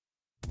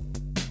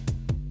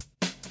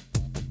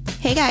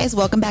Hey guys,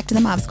 welcome back to the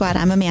Mob Squad.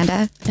 I'm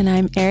Amanda. And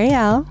I'm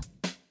Ariel.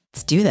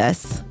 Let's do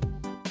this.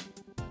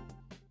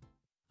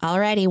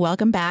 Alrighty,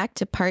 welcome back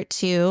to part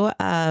 2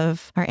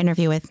 of our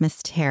interview with Miss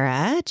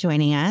Tara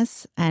joining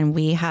us. And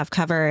we have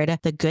covered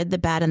the good, the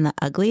bad, and the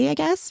ugly, I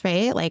guess,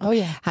 right? Like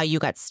how you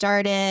got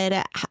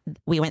started.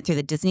 We went through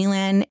the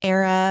Disneyland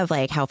era of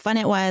like how fun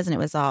it was, and it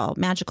was all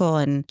magical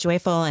and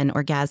joyful and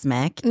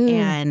orgasmic.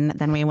 And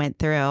then we went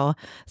through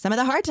some of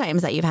the hard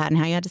times that you've had and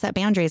how you had to set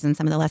boundaries and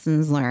some of the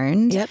lessons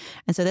learned. Yep.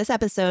 And so this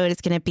episode is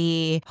going to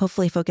be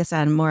hopefully focused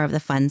on more of the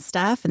fun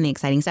stuff and the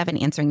exciting stuff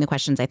and answering the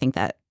questions I think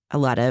that a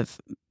lot of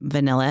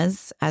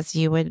vanillas, as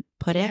you would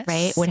put it,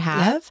 right, would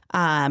have.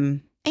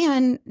 Yep.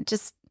 And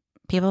just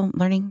people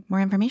learning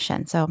more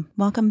information. So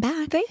welcome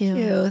back. Thank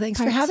you.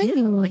 Thanks for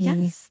having me.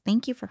 Yes,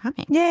 thank you for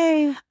coming.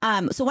 Yay.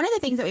 So one of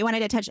the things that we wanted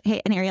to touch,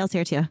 hey, and Ariel's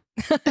here too.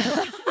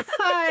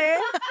 Hi.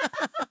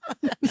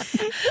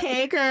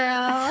 Hey,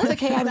 girl. It's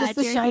okay. I'm just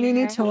a shiny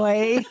new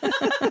toy.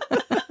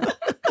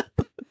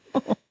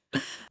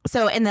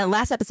 So in the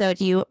last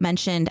episode, you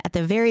mentioned at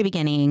the very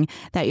beginning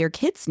that your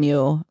kids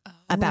knew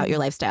about your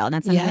lifestyle. And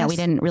that's something that we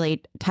didn't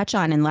really touch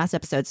on in the last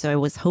episode. So I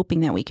was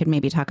hoping that we could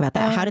maybe talk about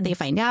that. How did they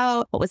find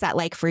out? What was that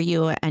like for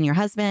you and your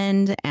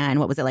husband? And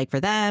what was it like for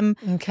them?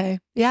 Okay.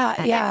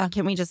 Yeah.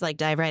 Can we just like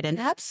dive right in?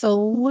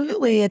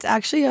 Absolutely. It's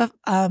actually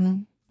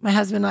my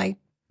husband and I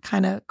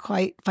kind of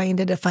quite find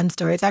it a fun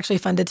story. It's actually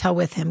fun to tell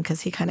with him because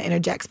he kind of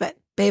interjects, but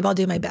babe, I'll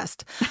do my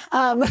best.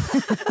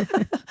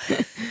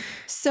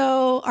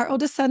 So our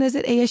oldest son is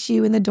at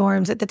ASU in the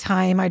dorms at the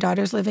time. Our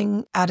daughter's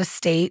living out of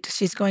state.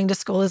 She's going to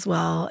school as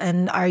well.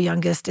 And our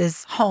youngest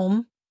is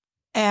home.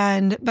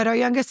 But our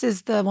youngest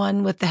is the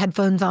one with the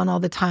headphones on all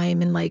the time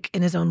and like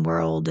in his own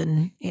world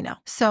and,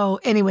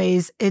 So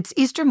anyways, it's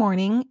Easter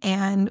morning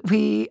and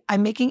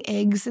I'm making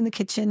eggs in the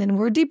kitchen and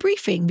we're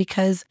debriefing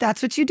because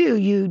that's what you do.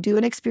 You do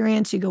an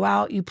experience, you go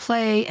out, you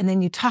play, and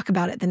then you talk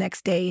about it the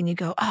next day and you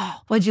go, oh,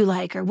 what'd you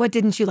like? Or what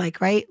didn't you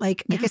like? Right?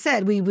 Like I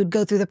said, we would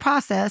go through the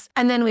process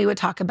and then we would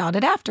talk about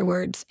it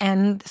afterwards.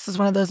 And this was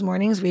one of those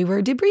mornings we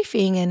were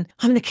debriefing and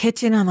I'm in the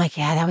kitchen. I'm like,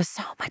 yeah, that was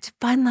so much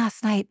fun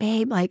last night,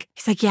 babe. Like,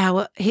 he's like, yeah,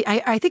 well,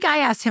 I think I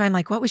asked him, I'm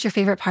like, what was your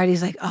favorite part?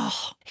 He's like,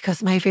 oh,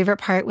 because my favorite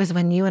part was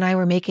when you and I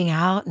were making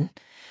out and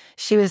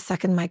she was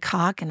sucking my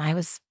cock and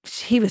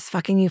he was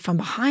fucking you from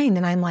behind.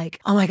 And I'm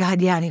like, oh my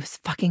God, yeah. And he was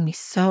fucking me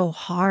so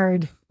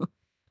hard.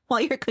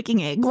 While you're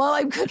cooking eggs. While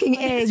I'm cooking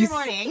eggs. Easter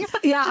morning.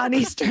 Yeah, on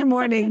Easter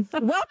morning.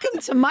 Welcome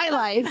to my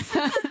life.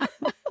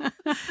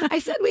 I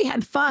said we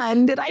had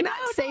fun. Did I not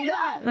say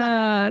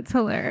that? It's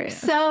hilarious.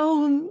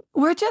 So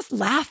we're just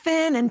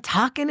laughing and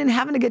talking and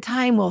having a good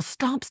time. Well,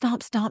 stomp,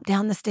 stomp, stomp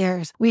down the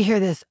stairs. We hear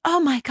this,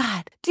 oh my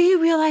God, do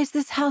you realize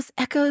this house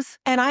echoes?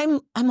 And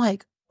I'm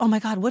like, oh my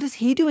God, what is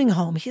he doing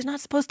home? He's not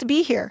supposed to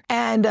be here.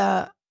 And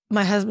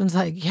my husband's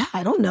like, yeah,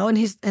 I don't know.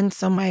 And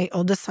so my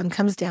oldest son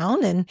comes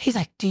down and he's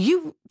like, do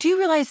you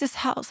realize this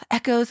house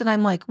echoes? And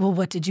I'm like, well,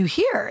 what did you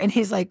hear? And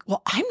he's like,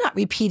 well, I'm not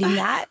repeating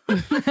that.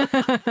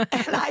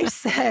 And I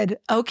said,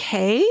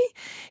 okay.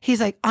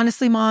 He's like,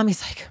 honestly, Mom,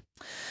 he's like,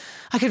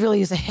 I could really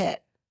use a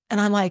hit.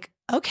 And I'm like,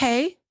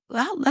 okay.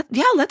 Well,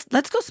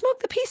 let's go smoke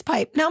the peace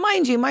pipe. Now,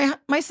 mind you,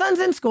 my son's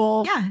in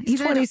school. Yeah,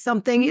 he's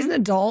 20-something. He's an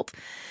adult.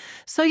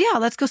 So yeah,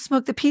 let's go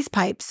smoke the peace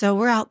pipe. So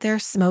we're out there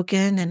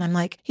smoking and I'm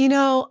like,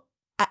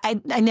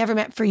 I never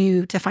meant for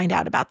you to find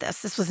out about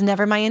this. This was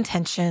never my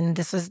intention.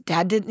 This is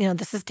Dad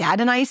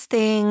and I's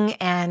thing.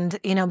 And,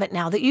 but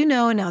now that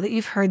now that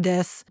you've heard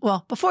this,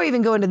 well, before I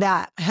even go into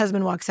that, my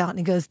husband walks out and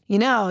he goes,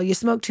 you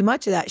smoke too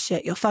much of that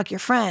shit. You'll fuck your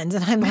friends.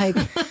 And I'm like,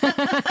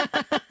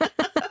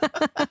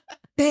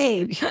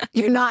 babe,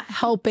 you're not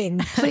helping.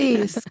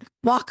 Please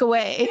walk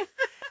away.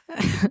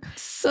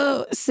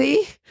 So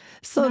see?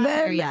 So Not then,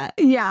 there yet.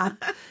 yeah.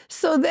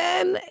 So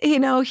then,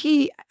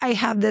 I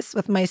have this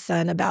with my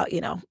son about,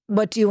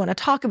 what do you want to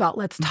talk about?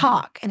 Let's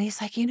talk. And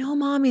he's like,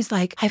 Mom, he's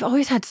like, I've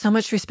always had so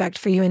much respect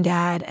for you and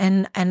Dad.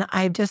 And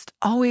I've just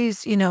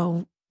always,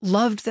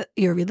 loved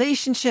your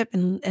relationship.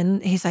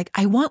 And he's like,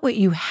 I want what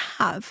you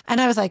have. And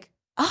I was like,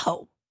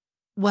 oh,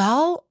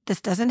 well, this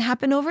doesn't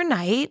happen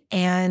overnight.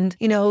 And,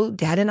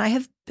 Dad and I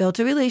have built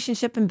a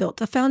relationship and built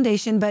a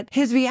foundation, but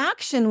his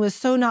reaction was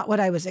so not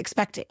what I was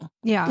expecting.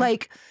 Yeah.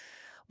 Like,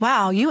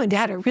 wow, you and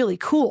Dad are really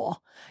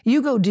cool.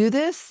 You go do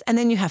this and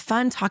then you have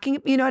fun talking.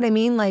 You know what I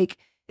mean? Like,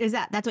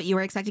 that's what you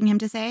were expecting him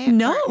to say?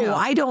 No,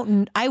 I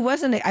don't. I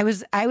wasn't. I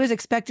was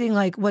expecting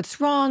like,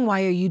 what's wrong?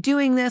 Why are you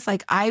doing this?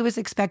 Like, I was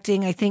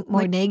expecting, I think,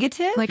 more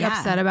negative.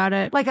 Upset about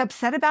it. Like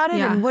upset about it.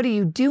 Yeah. And what are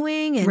you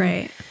doing? And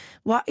right.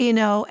 What,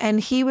 and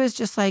he was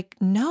just like,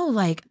 no,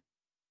 like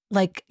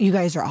you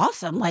guys are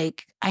awesome.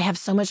 Like, I have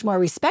so much more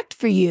respect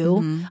for you.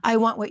 Mm-hmm. I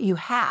want what you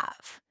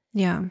have.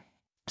 Yeah.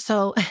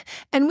 So,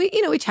 and we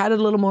chatted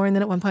a little more. And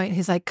then at one point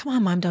he's like, come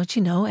on, Mom, don't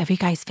you know every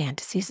guy's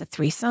fantasy is a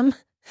threesome?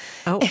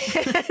 Oh,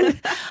 And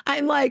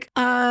I'm like,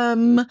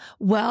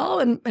 well,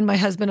 and my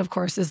husband, of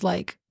course, is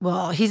like,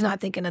 well, he's not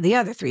thinking of the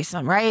other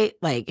threesome, right?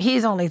 Like,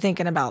 he's only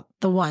thinking about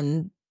the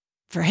one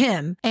for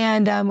him.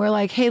 And we're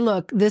like, hey,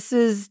 look, this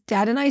is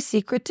Dad and I's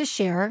secret to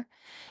share.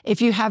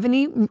 if you have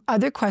any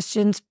other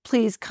questions,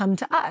 please come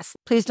to us.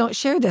 Please don't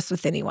share this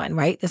with anyone,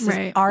 right? This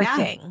is our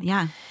thing.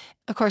 Yeah.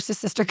 Of course, the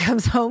sister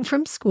comes home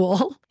from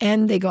school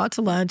and they go out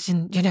to lunch,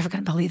 and you're never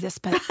going to believe this,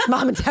 but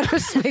mom and dad are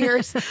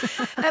swingers.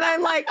 And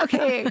I'm like,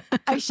 okay,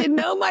 I should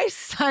know my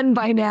son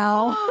by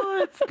now. Oh,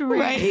 that's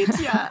great.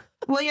 Right? Yeah.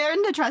 Well, you're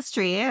in the trust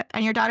tree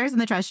and your daughter's in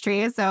the trust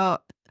tree. So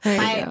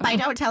by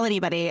don't tell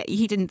anybody,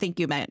 he didn't think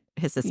you meant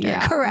his sister.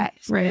 Yeah.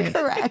 Correct. Right.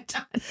 Correct.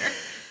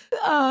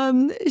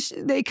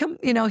 They come,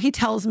 he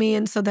tells me.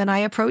 And so then I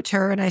approach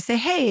her and I say,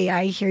 hey,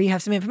 I hear you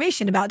have some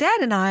information about Dad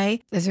and I.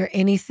 Is there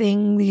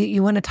anything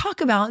you want to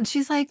talk about? And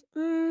she's like,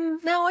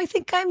 no, I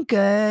think I'm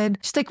good.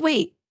 She's like,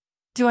 wait,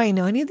 do I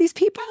know any of these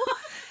people?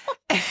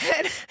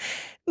 And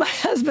my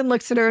husband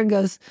looks at her and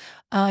goes,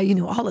 you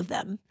know all of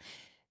them.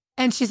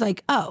 And she's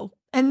like, oh,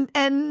 and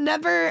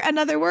never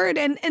another word.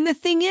 And the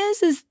thing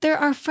is there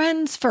are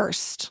friends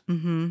first.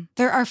 Mm-hmm.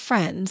 There are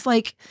friends.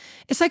 Like,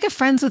 it's like a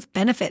friends with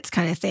benefits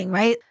kind of thing,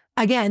 right?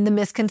 Again, the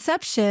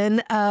misconception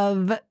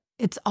of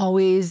it's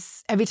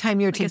always every time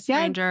you're together. A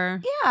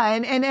stranger. Yeah.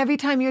 And every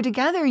time you're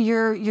together,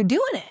 you're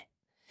doing it.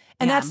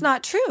 And that's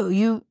not true.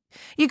 You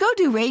go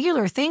do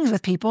regular things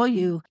with people.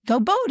 You go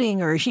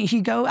boating, or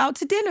you go out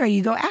to dinner,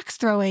 you go axe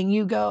throwing,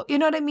 you know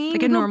what I mean?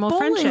 Like a normal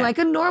friendship. Like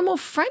a normal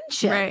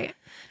friendship. Right.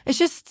 It's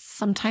just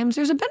sometimes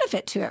there's a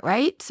benefit to it,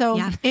 right?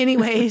 So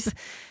anyways,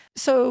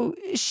 so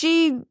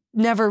she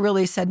never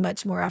really said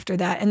much more after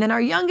that. And then our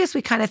youngest,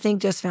 we kind of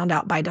think just found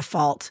out by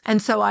default. And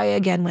so I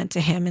again went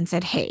to him and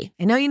said, hey,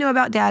 I know you know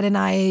about Dad and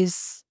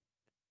I's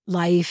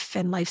life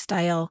and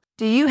lifestyle.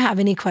 Do you have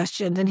any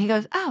questions? And he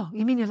goes, oh,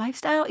 you mean your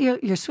lifestyle?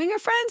 Your swinger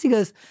friends? He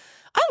goes,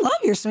 I love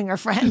your swinger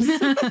friends.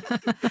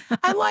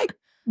 I'm like,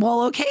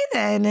 well, okay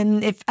then.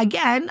 And if,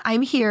 again,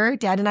 I'm here,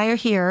 Dad and I are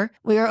here.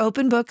 We are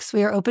open books.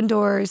 We are open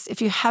doors. If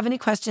you have any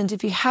questions,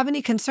 if you have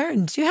any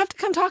concerns, you have to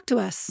come talk to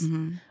us.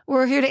 Mm-hmm.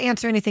 We're here to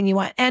answer anything you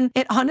want. And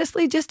it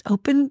honestly just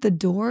opened the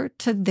door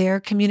to their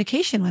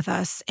communication with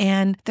us.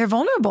 And they're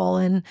vulnerable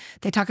and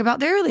they talk about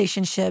their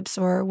relationships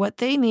or what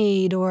they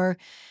need or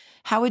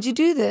how would you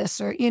do this?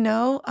 Or,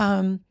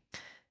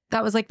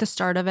 that was like the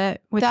start of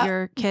it with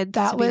your kids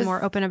to be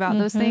more open about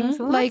those things.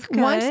 Well, like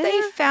once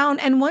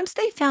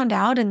they found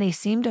out and they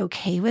seemed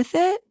okay with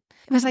it,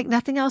 it was like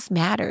nothing else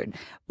mattered.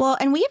 Well,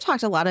 and we've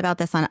talked a lot about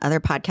this on other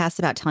podcasts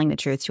about telling the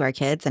truth to our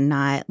kids and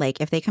not like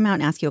if they come out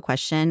and ask you a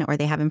question or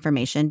they have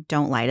information,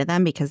 don't lie to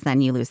them because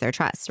then you lose their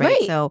trust,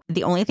 right? So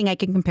the only thing I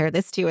can compare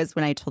this to is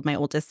when I told my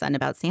oldest son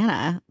about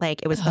Santa.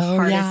 Like it was the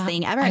hardest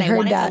thing ever. And I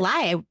wanted to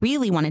lie. I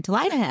really wanted to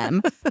lie to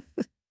him.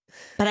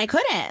 But I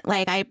couldn't.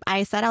 Like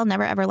I said, I'll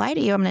never, ever lie to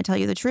you. I'm going to tell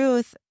you the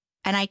truth.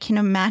 And I can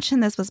imagine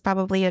this was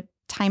probably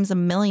times a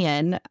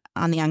million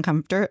on the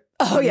uncomfortable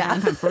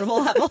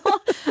level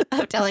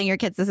of telling your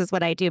kids this is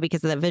what I do,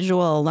 because of the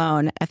visual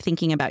alone of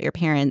thinking about your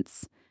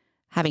parents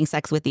having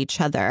sex with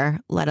each other,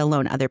 let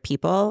alone other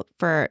people,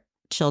 for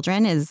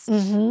children is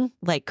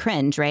like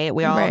cringe, right?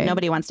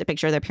 Nobody wants to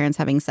picture their parents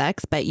having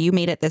sex, but you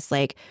made it this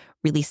like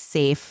really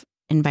safe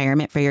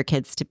environment for your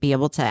kids to be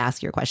able to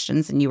ask your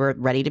questions, and you were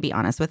ready to be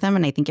honest with them.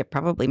 And I think it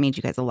probably made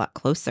you guys a lot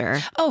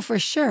closer. Oh, for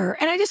sure.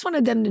 And I just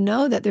wanted them to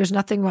know that there's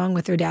nothing wrong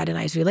with their dad and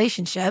I's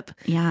relationship.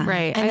 Yeah.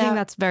 Right. And I think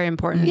that's very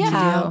important to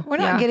do. We're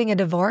not getting a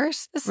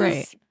divorce. This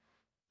is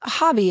a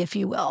hobby, if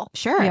you will.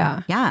 Sure.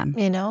 Yeah. Yeah.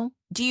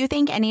 Do you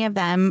think any of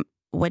them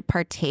would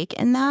partake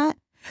in that?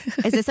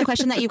 Is this a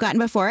question that you've gotten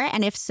before?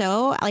 And if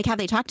so, like, have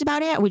they talked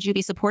about it? Would you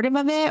be supportive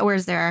of it? Or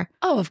is there...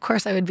 Oh, of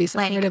course I would be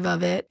supportive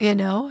of it.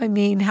 I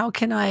mean, how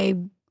can I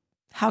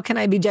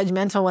be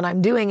judgmental when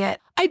I'm doing it?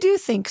 I do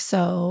think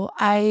so.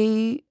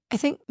 I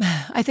think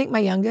my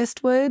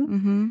youngest would.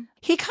 Mm-hmm.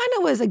 He kind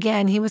of was,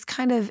 again, he was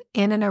kind of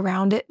in and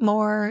around it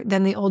more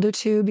than the older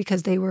two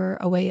because they were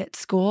away at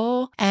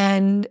school.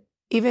 And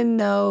even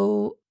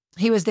though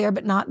he was there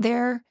but not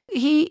there,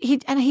 he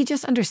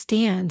just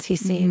understands, he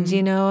seems,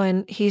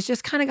 and he's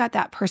just kind of got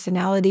that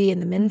personality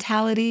and the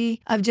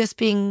mentality of just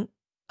being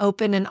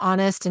open and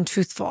honest and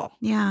truthful.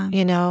 Yeah.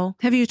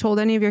 Have you told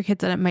any of your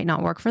kids that it might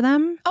not work for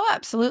them? Oh,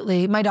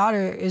 absolutely. My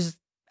daughter is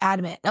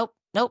adamant. Nope.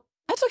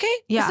 That's okay.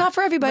 Yeah. It's not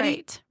for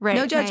everybody. Right.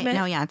 No judgment. Right.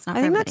 No, yeah, it's not for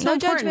everybody. That's no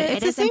judgment.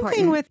 It's the same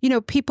thing with,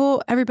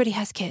 people, everybody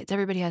has kids.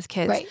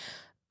 Right.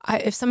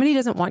 If somebody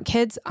doesn't want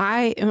kids,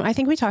 I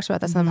think we talked about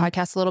this on the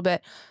podcast a little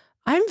bit.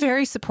 I'm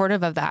very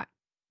supportive of that.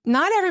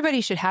 Not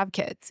everybody should have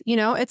kids.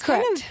 It's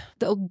Correct. kind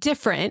of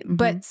different,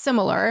 but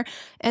similar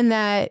in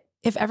that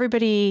if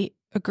everybody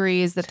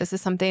agrees that this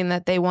is something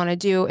that they want to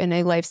do in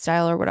a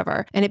lifestyle or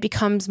whatever, and it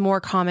becomes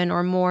more common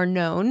or more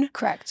known.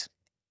 Correct.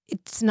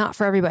 It's not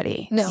for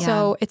everybody. No.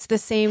 So it's the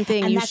same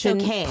thing. And you that's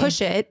shouldn't okay.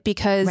 push it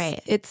because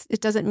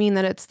it doesn't mean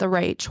that it's the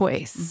right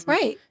choice.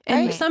 Right.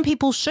 And some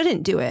people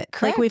shouldn't do it.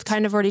 Correct. Like we've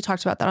kind of already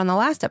talked about that on the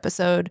last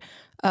episode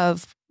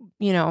of,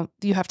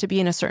 you have to be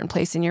in a certain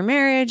place in your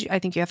marriage. I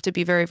think you have to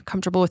be very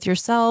comfortable with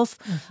yourself.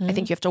 Mm-hmm. I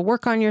think you have to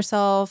work on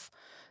yourself.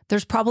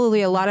 There's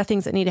probably a lot of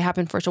things that need to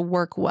happen for it to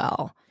work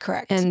well.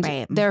 Correct.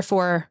 And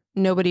therefore,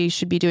 nobody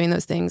should be doing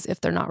those things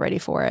if they're not ready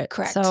for it.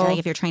 Correct. So like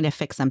if you're trying to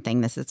fix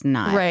something, this is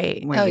not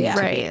right. where you need to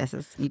right. be. This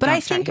is, but I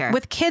think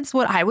with kids,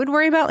 what I would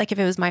worry about, like if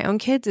it was my own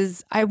kids,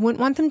 is I wouldn't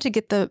want them to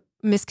get the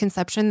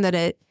misconception that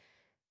it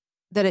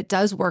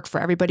does work for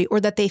everybody, or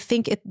that they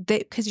think it,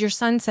 because your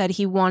son said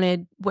he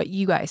wanted what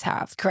you guys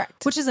have.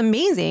 Correct. Which is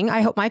amazing.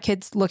 I hope my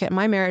kids look at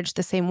my marriage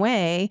the same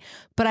way,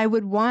 but I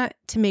would want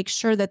to make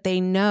sure that they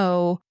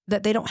know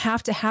that they don't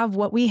have to have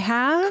what we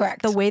have,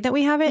 Correct. the way that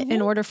we have it,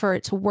 in order for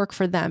it to work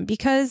for them.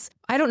 Because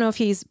I don't know if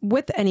he's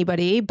with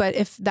anybody, but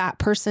if that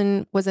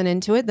person wasn't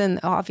into it,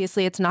 then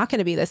obviously it's not going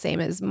to be the same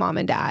as mom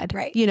and dad.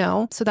 Right. You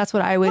know? So that's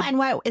what I would and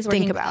what is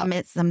think working about. for him,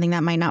 it's something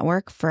that might not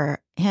work for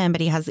him, but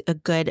he has a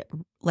good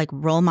like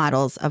role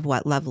models of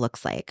what love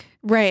looks like.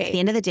 Right. At the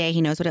end of the day,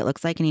 he knows what it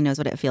looks like and he knows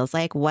what it feels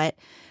like. What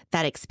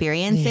that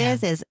experience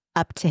is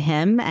up to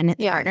him and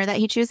the partner that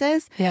he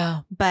chooses.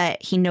 Yeah.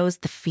 But he knows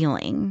the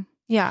feeling.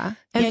 Yeah.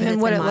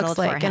 And what it looks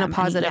like in a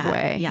positive and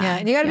way. Yeah.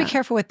 And you got to be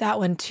careful with that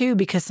one too,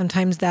 because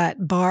sometimes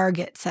that bar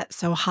gets set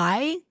so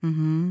high.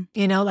 Mm-hmm.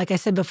 You know, like I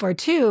said before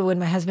too, when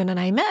my husband and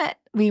I met,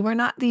 we were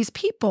not these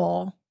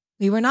people.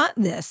 We were not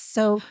this.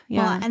 So,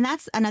 well, and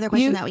that's another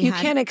question that we you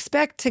had. can't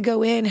expect to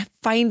go in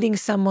finding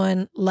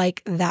someone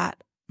like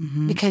that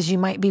because you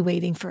might be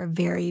waiting for a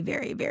very,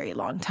 very, very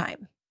long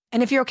time.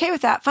 And if you're okay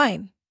with that,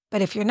 fine.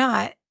 But if you're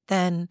not,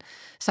 then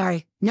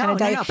sorry. No,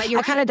 but I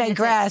kind of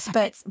digress.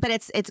 But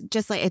it's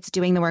just like it's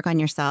doing the work on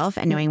yourself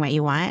and knowing what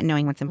you want and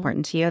knowing what's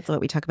important to you. It's what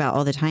we talk about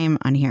all the time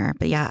on here.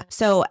 But yeah.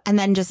 So, and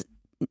then just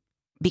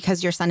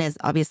because your son is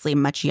obviously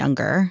much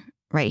younger,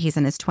 right? He's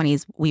in his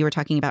 20s. We were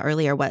talking about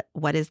earlier,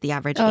 what is the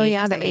average age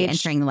of somebody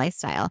entering the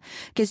lifestyle?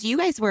 Because you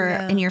guys were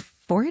in your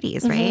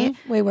 40s, right?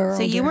 We were.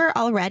 So you were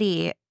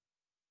already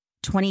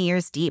 20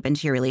 years deep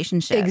into your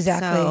relationship.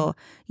 Exactly. So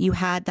you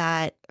had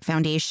that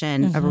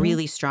foundation, a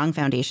really strong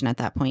foundation at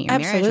that point. Your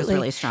marriage was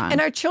really strong. And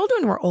our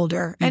children were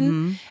older.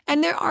 And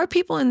there are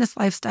people in this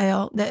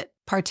lifestyle that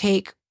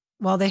partake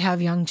while they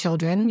have young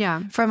children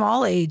from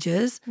all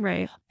ages.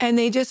 Right. And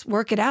they just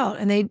work it out.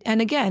 And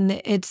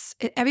again,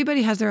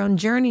 everybody has their own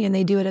journey and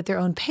they do it at their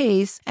own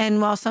pace. And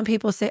while some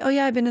people say, oh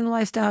yeah, I've been in the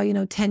lifestyle,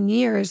 10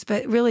 years,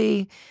 but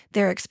really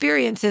their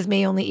experiences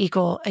may only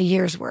equal a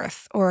year's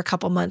worth or a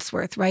couple months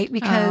worth, right?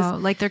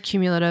 Because like their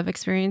cumulative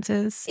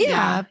experiences.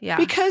 Yeah.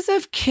 Because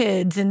of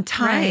kids and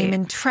time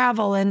and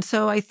travel. And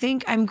so I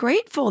think I'm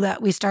grateful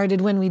that we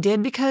started when we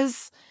did,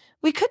 because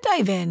we could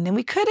dive in and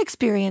we could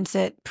experience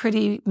it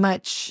pretty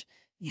much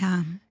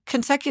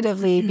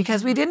consecutively,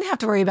 because we didn't have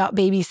to worry about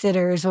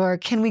babysitters or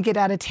can we get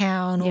out of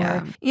town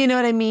or, you know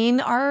what I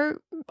mean?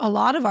 A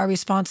lot of our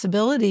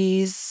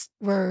responsibilities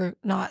were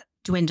not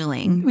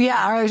dwindling.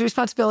 Yeah, our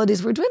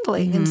responsibilities were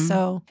dwindling. And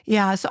so,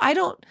 so I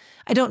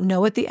don't know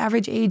what the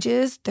average age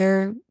is.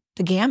 They're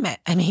the gamut.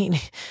 I mean,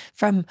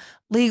 from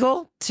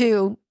legal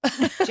to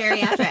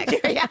geriatric.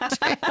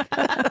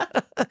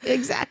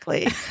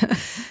 Exactly.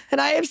 And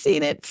I have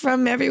seen it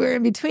from everywhere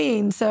in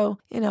between. So,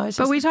 it's just.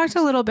 But we talked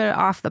a little bit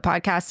off the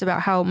podcast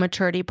about how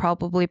maturity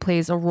probably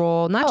plays a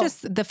role, not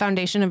just the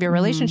foundation of your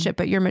relationship,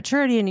 but your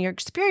maturity and your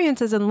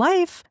experiences in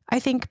life, I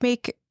think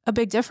make a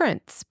big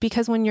difference.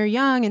 Because when you're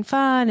young and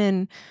fun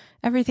and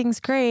everything's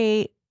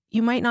great,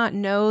 you might not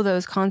know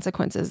those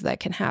consequences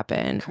that can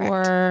happen. Correct.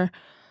 Or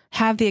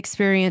have the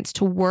experience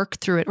to work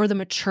through it, or the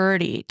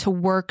maturity to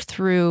work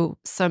through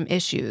some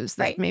issues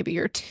that maybe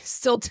you're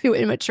still too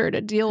immature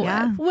to deal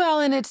with. Well,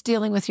 and it's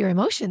dealing with your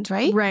emotions,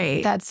 right?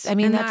 Right. It's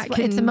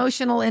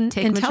emotional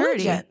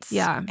intelligence.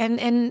 Yeah.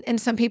 And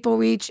some people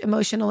reach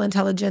emotional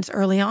intelligence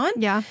early on.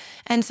 Yeah.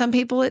 And some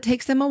people, it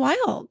takes them a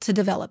while to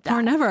develop that.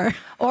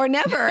 Or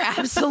never.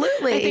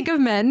 Absolutely. I think of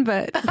men,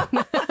 but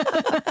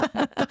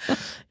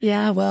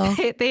yeah, well,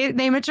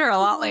 they mature a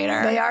lot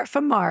later. They are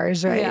from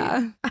Mars, right?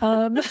 Yeah.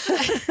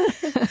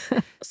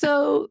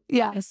 So,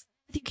 yes,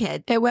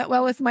 it went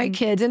well with my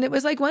kids. And it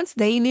was like, once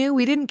they knew,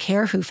 we didn't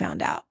care who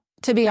found out,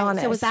 to be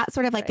honest. So was that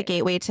sort of like the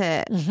gateway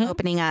to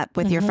opening up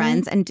with your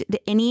friends? And did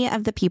any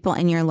of the people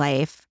in your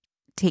life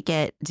take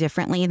it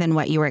differently than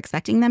what you were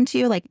expecting them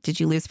to? Like, did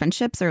you lose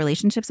friendships or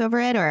relationships over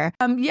it? Or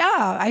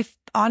I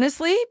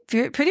honestly,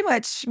 pretty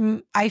much,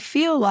 I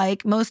feel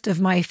like most of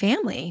my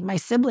family, my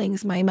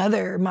siblings, my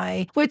mother,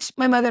 which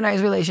my mother and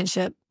I's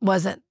relationship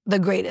wasn't the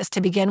greatest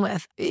to begin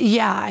with.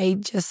 Yeah, I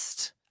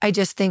just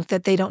think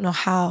that they don't know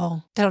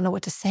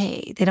what to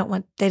say. They don't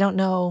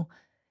know.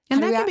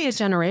 And that could be a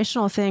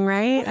generational thing,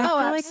 right? Oh,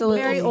 absolutely.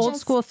 Like very old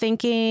school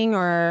thinking,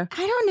 or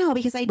I don't know,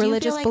 because I do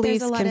religious feel like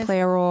beliefs can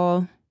play a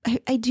role.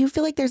 I do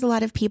feel like there's a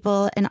lot of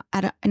people in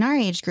our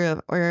age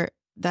group or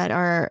that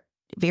are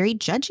very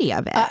judgy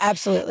of it.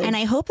 Absolutely. And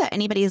I hope that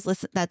anybody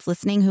that's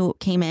listening who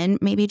came in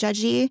maybe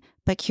judgy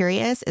but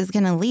curious is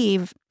going to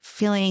leave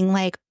feeling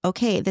like,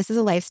 okay, this is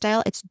a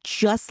lifestyle. It's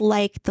just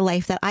like the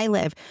life that I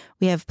live.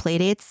 We have play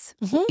dates.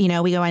 We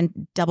go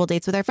on double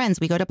dates with our friends.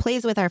 We go to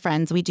plays with our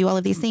friends. We do all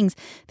of these things.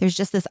 There's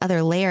just this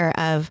other layer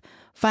of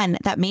fun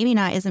that maybe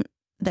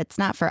that's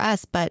not for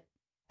us, but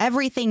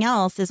everything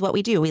else is what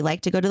we do. We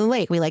like to go to the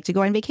lake. We like to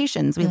go on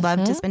vacations. We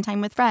love to spend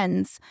time with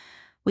friends.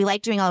 we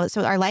like doing all of it.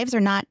 So our lives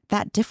are not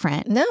that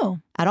different. No.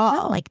 At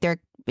all. Like they're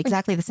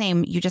exactly the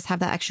same. You just have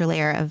that extra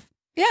layer of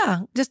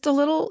just a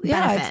little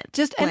benefit.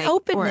 Just an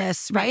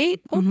openness,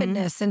 right? Mm-hmm.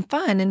 Openness and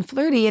fun and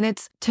flirty.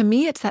 And to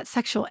me, it's that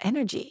sexual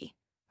energy,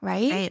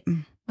 right? Right.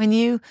 When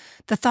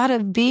the thought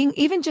of being,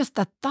 even just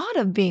the thought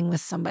of being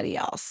with somebody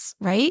else,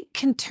 right,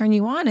 can turn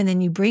you on. And then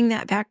you bring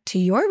that back to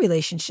your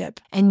relationship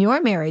and your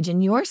marriage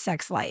and your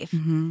sex life.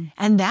 Mm-hmm.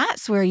 And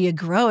that's where you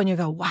grow and you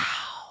go, wow.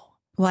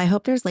 Well, I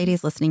hope there's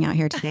ladies listening out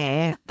here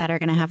today that are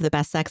going to have the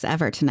best sex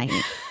ever tonight.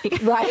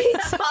 Right?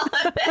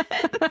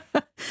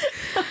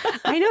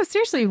 I know,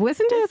 seriously,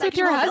 listen to this with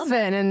your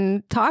husband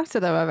and talk to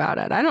them about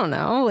it. I don't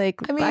know. Like,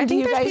 I mean, I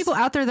think there's people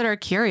out there that are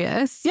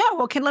curious. Yeah.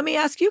 Well, let me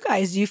ask you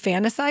guys, do you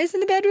fantasize in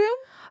the bedroom?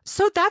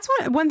 So that's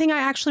one thing I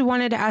actually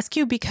wanted to ask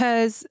you,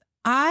 because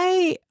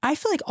I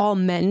feel like all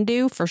men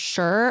do for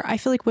sure. I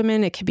feel like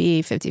women, it could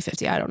be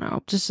 50-50. I don't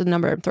know, just a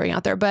number I'm throwing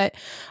out there. But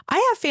I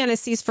have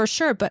fantasies for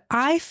sure. But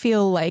I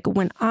feel like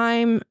when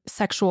I'm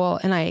sexual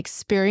and I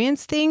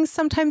experience things,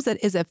 sometimes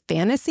that is a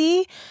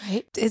fantasy,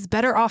 is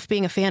better off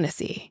being a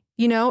fantasy.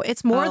 You know,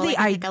 it's more the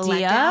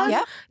idea.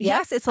 Yep.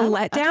 Yes, it's a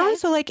letdown. Okay.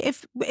 So like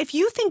if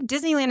you think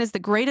Disneyland is the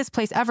greatest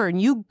place ever and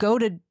you go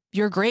to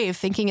your grave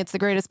thinking it's the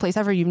greatest place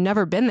ever, you've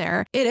never been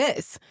there, it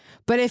is.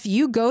 But if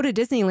you go to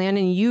Disneyland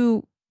and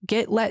you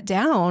get let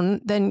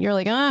down, then you're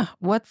like,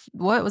 what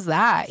was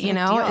that? You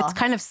know, it's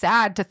kind of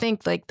sad to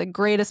think like the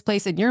greatest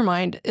place in your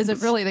mind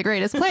isn't really the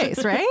greatest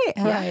place, right?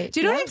 Right.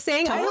 Do you know what I'm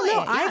saying? Totally. I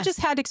don't know. I've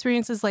just had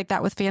experiences like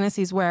that with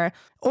fantasies where,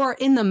 or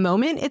in the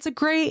moment, it's a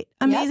great,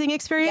 amazing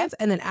experience.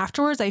 And then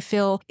afterwards I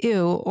feel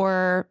ew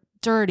or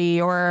dirty,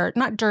 or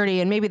not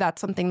dirty, and maybe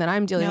that's something that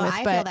I'm dealing with.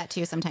 I but feel that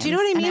too sometimes. Do you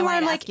know what I mean? Where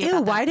I'm like, ew,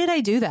 why did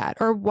I do that?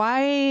 Or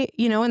why,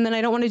 you know, and then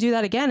I don't want to do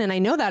that again. And I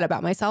know that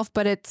about myself,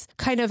 but it's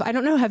kind of, I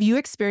don't know, have you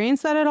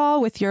experienced that at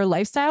all with your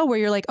lifestyle where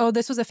you're like, oh,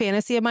 this was a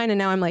fantasy of mine and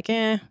now I'm like,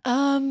 Well,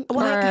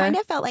 I kind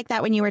of felt like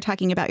that when you were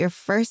talking about your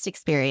first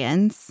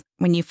experience,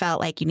 when you felt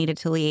like you needed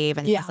to leave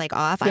and it's like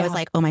off. I was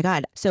like, oh my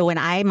God. So when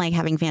I'm like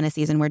having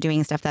fantasies and we're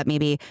doing stuff that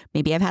maybe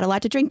I've had a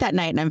lot to drink that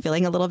night and I'm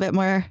feeling a little bit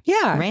more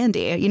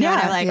randy, you know,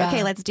 and I'm like,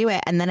 okay, let's do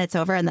it. And then it's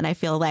over. And then I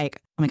feel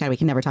like, oh my God, we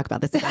can never talk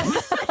about this again.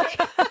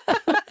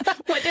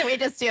 What did we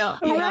just do?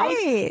 You know?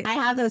 I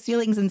have those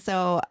feelings. And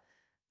so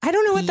I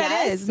don't know what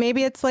that is.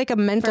 Maybe it's like a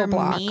mental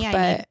block. Me,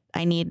 but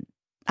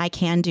I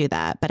can do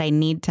that, but I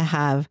need to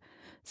have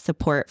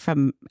support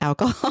from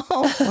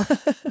alcohol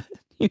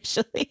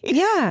usually.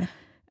 Yeah.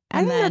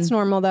 And I think that's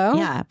normal though.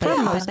 Yeah. But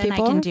for most then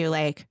people. I can do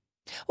like,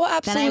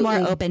 absolutely. Then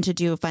I'm more open to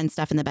do fun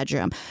stuff in the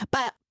bedroom.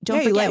 But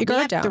don't forget, we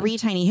have 3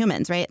 tiny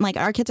humans, right? And like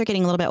our kids are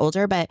getting a little bit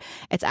older, but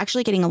it's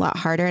actually getting a lot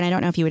harder. And I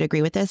don't know if you would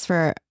agree with this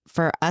for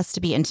us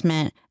to be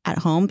intimate at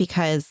home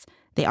because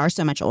they are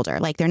so much older.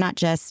 Like they're not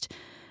just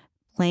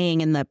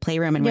playing in the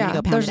playroom and we're going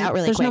to go pound it out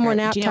really quick. There's no more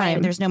nap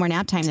time. There's no more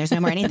nap time. There's no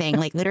more anything.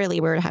 Like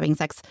literally we were having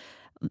sex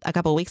a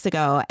couple of weeks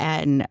ago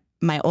and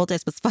my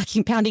oldest was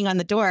fucking pounding on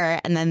the door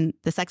and then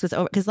the sex was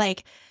over. Cause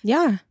like,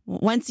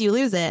 once you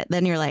lose it,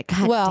 then you're like,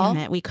 God damn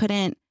it. We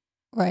couldn't.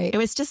 Right. It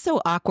was just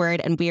so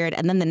awkward and weird.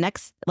 And then the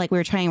next, like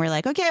we're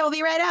like, okay, we'll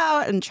be right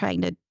out and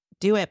trying to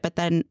do it. But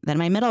then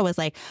my middle was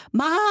like,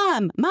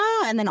 Mom.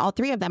 And then all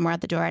 3 of them were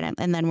at the door.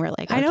 And then we're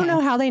like, okay. I don't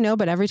know how they know,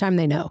 but every time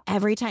they know.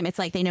 Every time. It's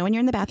like they know when you're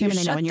in the bathroom and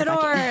they know when you're shut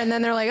the door. And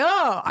then they're like,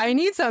 oh, I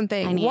need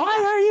something.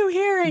 Why are you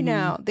here right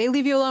now? They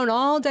leave you alone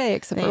all day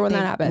except for when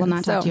that happens. Will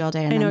not talk to you all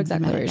day. I know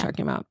exactly what you're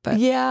talking about. But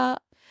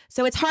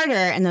so it's harder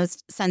in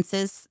those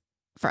senses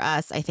for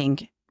us, I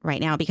think,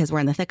 right now because we're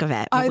in the thick of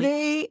it. Are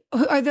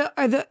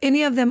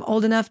any of them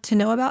old enough to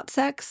know about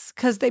sex?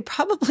 Because they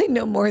probably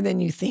know more than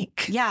you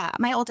think. Yeah,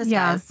 my oldest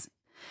does.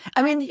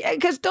 I mean,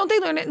 because don't they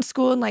learn it in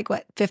school in like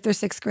what 5th or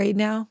 6th grade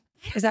now?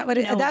 Is that what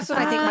it? That's what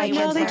I think my kids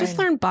learn. They just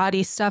learn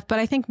body stuff, but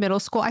I think middle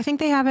school. I think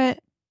they have it.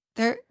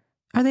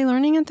 Are they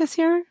learning it this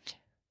year?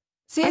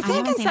 See, I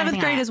think in 7th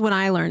grade is when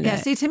I learned it. Yeah.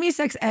 See, to me,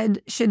 sex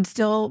ed should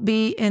still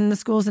be in the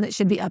schools and it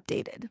should be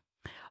updated.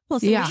 Well,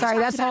 sorry,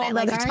 that's all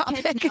another like topic.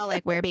 Our kids know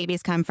like where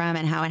babies come from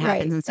and how it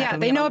happens and stuff. Yeah,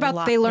 and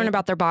they learn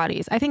about their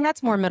bodies. I think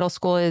that's more middle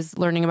school is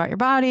learning about your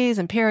bodies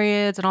and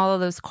periods and all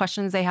of those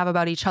questions they have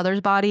about each other's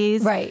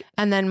bodies. Right.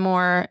 And then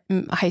more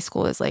high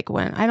school is like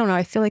when, I don't know,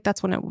 I feel like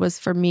that's when it was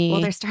for me.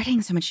 Well, they're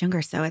starting so much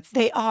younger, so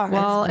they are.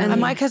 Well,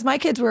 and because my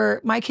kids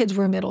were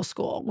middle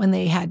school when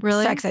they had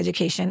sex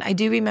education. I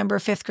do remember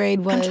 5th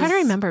grade was. I'm trying to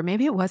remember.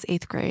 Maybe it was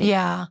 8th grade.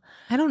 Yeah.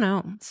 I don't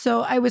know.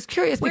 So I was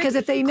curious because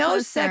if they know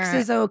sex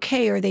is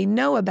okay or they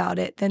know about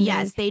it, then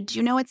yes, they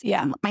do know it's.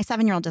 Yeah, my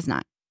 7-year-old does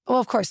not. Well,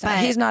 of course not.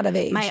 He's not of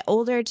age. My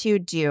older 2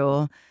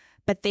 do,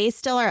 but they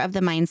still are of the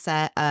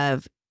mindset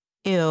of,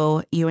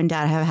 ew, you and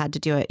Dad have had to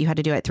do it. You had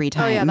to do it 3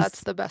 times. Oh yeah,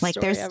 that's the best. Like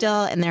they're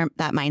still in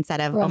that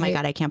mindset of, oh my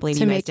God, I can't believe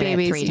you guys did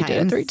it 3 times. Did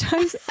it 3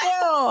 times.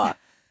 Ew.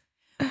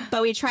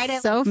 But we try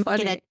to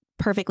get a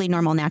perfectly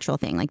normal, natural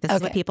thing. Like this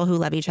is what people who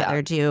love each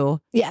other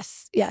do.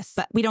 Yes.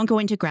 But we don't go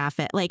into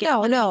graphic. Like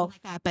no.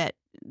 Like that,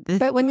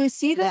 but when you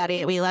see that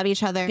we love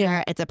each other,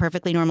 it's a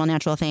perfectly normal,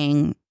 natural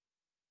thing.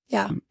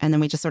 Yeah. And then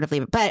we just sort of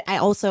leave it. But I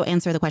also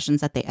answer the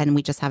questions and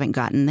we just haven't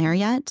gotten there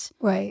yet.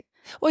 Right.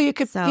 Well, you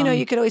could,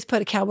 you could always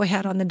put a cowboy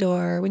hat on the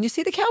door. When you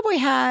see the cowboy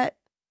hat,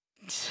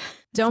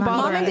 don't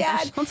bother Mom and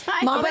Dad.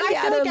 Mom and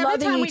Dad are loving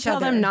time we each tell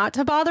other. them not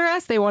to bother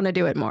us, they want to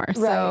do it more. Right.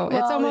 So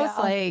it's almost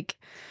like,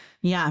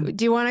 do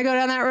you want to go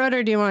down that road,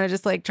 or do you want to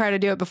just like try to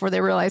do it before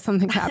they realize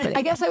something's happening?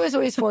 I guess I was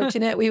always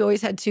fortunate. We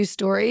always had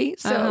 2-story.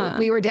 So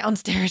we were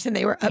downstairs and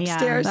they were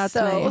upstairs. That's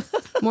nice.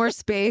 More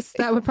space.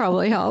 That would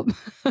probably help.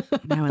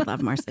 I would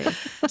love more space.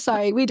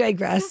 Sorry, we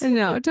digress.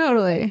 No,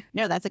 totally.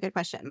 No, that's a good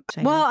question.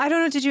 Well, I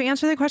don't know. Did you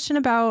answer the question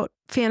about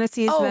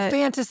fantasies?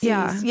 Fantasies.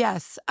 Yeah.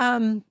 Yes.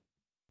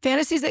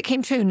 Fantasies that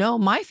came true. No,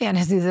 my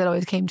fantasies that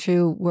always came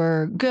true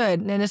were good.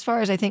 And as far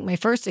as I think my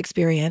first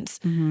experience,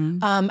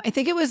 I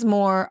think it was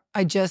more,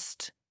 I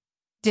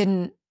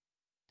didn't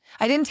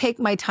take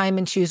my time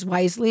and choose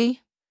wisely.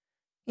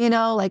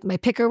 Like my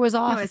picker was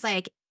off. No, it's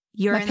like,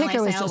 you're in the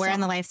lifestyle, we're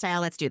in the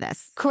lifestyle, let's do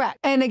this. Correct.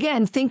 And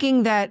again,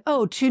 thinking that,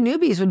 2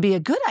 newbies would be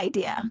a good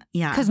idea.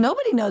 Yeah. Because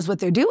nobody knows what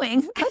they're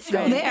doing. Let's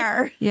go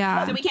there.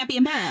 Yeah. So we can't be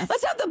embarrassed.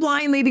 Let's have the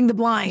blind leading the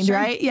blind,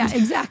 right? Yeah,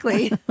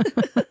 exactly.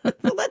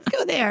 So let's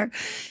go there.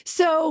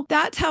 So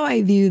that's how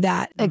I view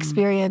that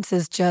experience,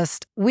 is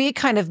just, we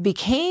kind of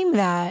became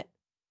that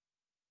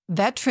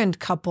veteran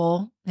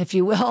couple, if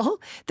you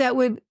will, that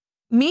would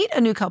meet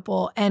a new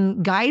couple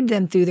and guide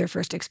them through their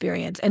first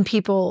experience. And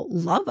people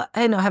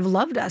have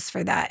loved us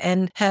for that,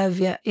 and have,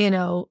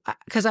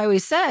 because I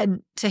always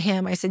said to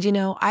him, I said,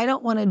 I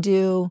don't want to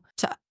do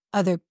to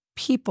other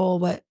people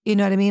what, you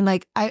know what I mean?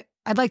 Like, I'd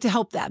like to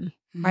help them,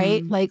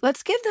 right? Like,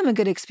 let's give them a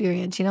good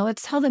experience.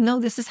 Let's tell them,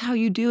 no, this is how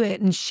you do it,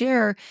 and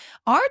share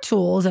our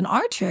tools and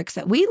our tricks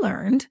that we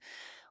learned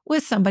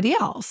with somebody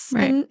else.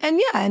 Right.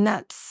 And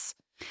that's.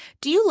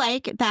 Do you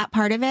like that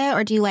part of it,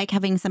 or do you like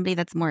having somebody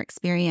that's more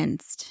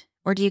experienced?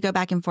 Or do you go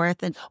back and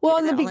forth? And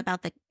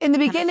in the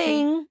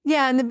beginning,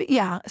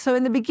 So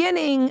in the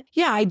beginning,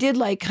 I did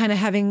like kind of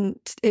having,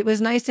 it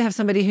was nice to have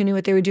somebody who knew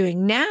what they were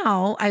doing.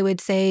 Now I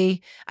would say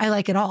I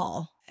like it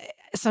all.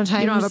 Sometimes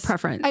you don't have a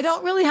preference. I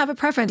don't really have a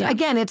preference. Yeah.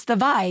 Again, it's the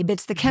vibe.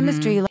 It's the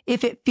chemistry.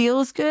 If it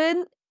feels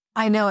good,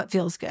 I know it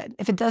feels good.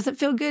 If it doesn't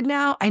feel good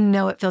now, I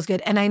know it feels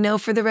good. And I know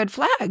for the red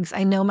flags,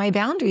 I know my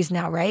boundaries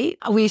now, right?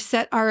 We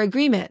set our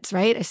agreements,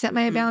 right? I set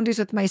my boundaries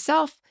with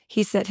myself.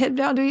 He set his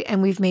boundary,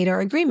 and we've made our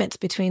agreements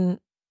between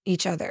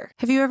each other.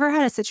 Have you ever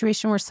had a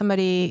situation where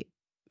somebody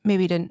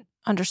maybe didn't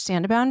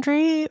understand a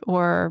boundary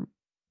or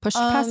pushed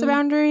past a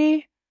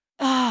boundary?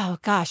 Oh,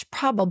 gosh,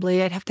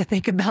 probably. I'd have to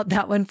think about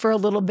that one for a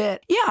little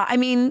bit. Yeah, I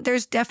mean,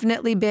 there's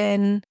definitely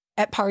been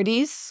at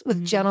parties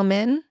with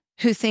gentlemen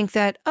who think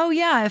that,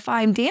 if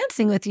I'm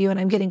dancing with you and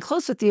I'm getting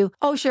close with you,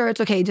 sure,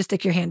 it's okay. Just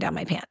stick your hand down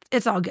my pants.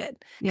 It's all good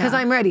because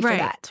I'm ready for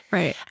that.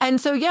 Right.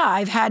 And so,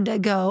 I've had to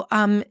go,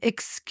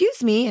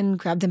 excuse me, and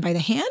grab them by the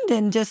hand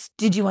and just,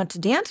 did you want to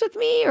dance with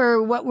me,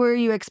 or what were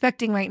you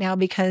expecting right now?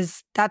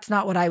 Because that's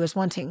not what I was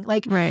wanting.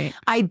 Like,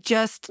 I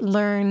just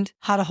learned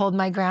how to hold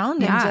my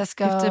ground and just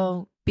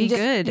go, be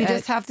good. You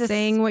just have to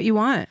saying what you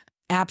want.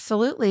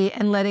 Absolutely.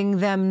 And letting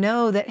them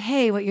know that,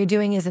 hey, what you're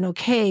doing isn't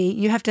okay.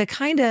 You have to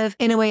kind of,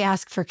 in a way,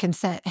 ask for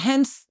consent.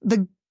 Hence,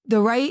 the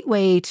right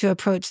way to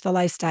approach the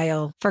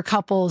lifestyle for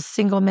couples,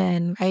 single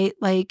men, right?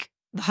 Like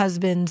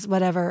husbands,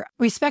 whatever.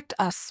 Respect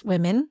us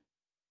women,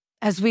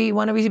 as we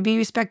want to be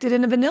respected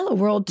in a vanilla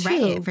world too.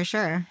 Right, for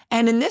sure.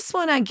 And in this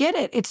one, I get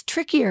it. It's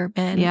trickier,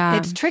 man. Yeah.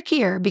 It's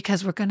trickier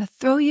because we're going to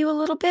throw you a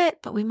little bit,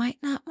 but we might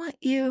not want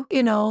you.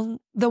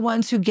 The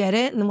ones who get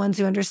it and the ones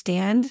who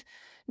understand.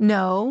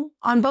 No,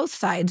 on both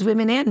sides,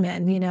 women and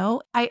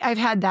men, I've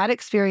had that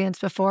experience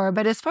before.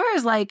 But as far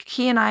as like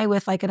he and I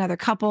with like another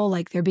couple,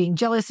 like there being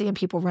jealousy and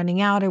people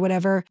running out or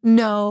whatever,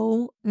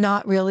 no,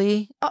 not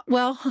really.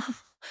 Well,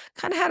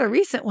 kind of had a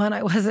recent one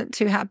I wasn't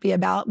too happy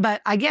about.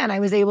 But again, I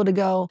was able to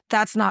go,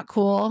 that's not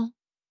cool.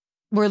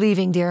 We're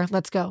leaving, dear.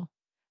 Let's go.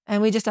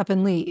 And we just up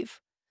and leave.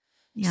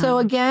 Yeah. So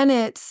again,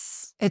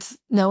 it's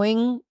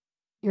knowing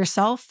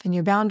yourself and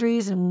your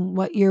boundaries and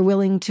what you're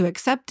willing to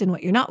accept and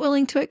what you're not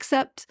willing to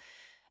accept.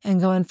 And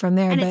going from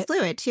there. And it's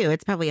fluid too.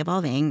 It's probably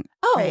evolving.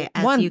 Right?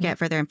 As you get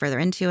further and further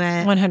into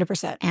it.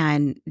 100%.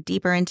 And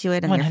deeper into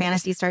it. And 100%. Your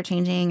fantasies start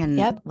changing.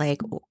 And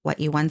like what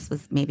you once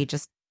was maybe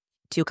just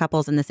 2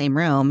 couples in the same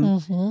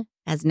room.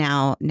 As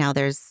now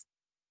there's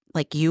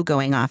like you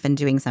going off and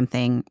doing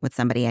something with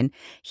somebody. And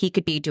he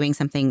could be doing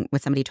something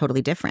with somebody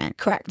totally different.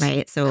 Correct.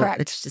 Right? So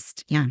it's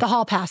just, the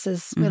hall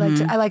passes.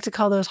 I like to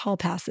call those hall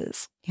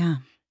passes. Yeah.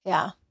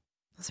 Yeah.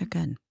 Those are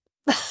good.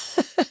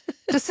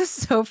 This is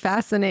so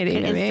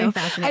fascinating to me. So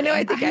fascinating. I know.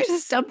 I think I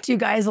just stumped you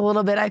guys a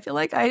little bit. I feel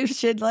like I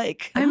should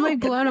I'm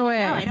like blown away.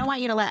 No, I don't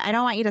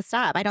want you to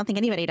stop. I don't think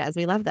anybody does.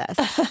 We love this.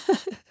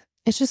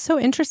 It's just so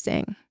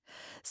interesting.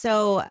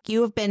 So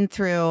you have been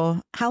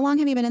through, how long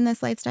have you been in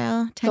this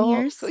lifestyle? 10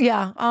 years?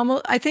 Yeah.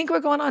 I think we're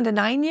going on to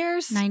 9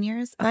 years. 9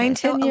 years? Okay. 9,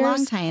 10 years. A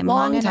long time.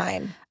 Long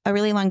time. A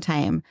really long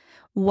time.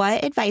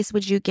 What advice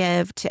would you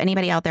give to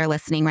anybody out there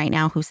listening right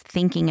now who's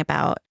thinking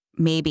about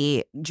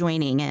maybe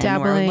joining in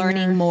or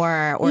learning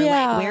more, or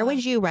like where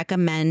would you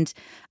recommend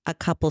a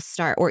couple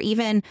start, or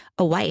even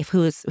a wife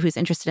who's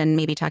interested in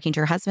maybe talking to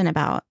her husband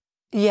about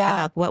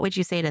Yeah. What would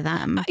you say to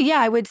them? Yeah,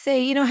 I would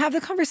say, have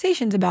the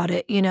conversations about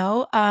it,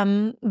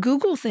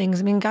 Google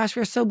things. I mean, gosh,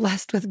 we're so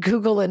blessed with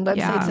Google and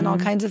websites and all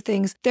kinds of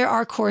things. There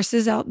are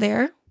courses out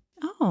there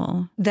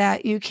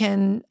that you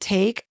can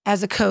take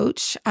as a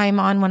coach. I'm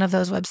on one of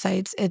those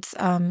websites. It's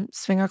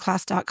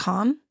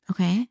swingerclass.com.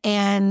 Okay.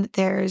 And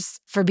there's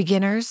for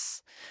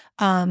beginners.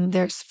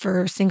 There's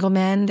for single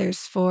men. There's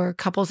for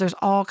couples. There's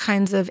all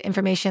kinds of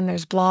information.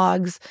 There's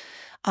blogs.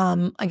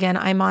 Again,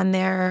 I'm on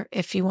there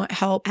if you want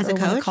help. As a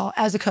coach?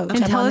 As a coach.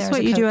 And tell us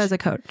what you do as a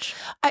coach.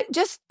 I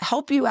just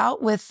help you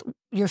out with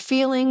your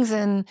feelings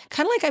and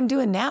kind of like I'm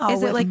doing now.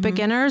 Is it like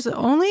beginners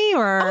only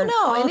or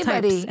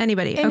anybody?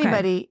 Anybody.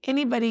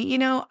 Anybody.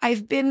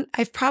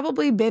 I've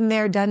probably been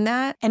there, done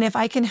that. And if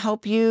I can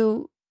help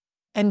you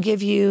and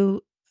give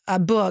you a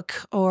book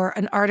or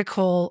an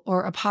article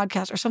or a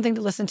podcast or something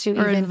to listen to,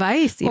 or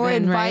advice,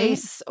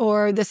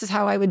 or this is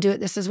how I would do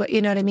it. This is what,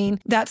 you know what I mean?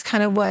 That's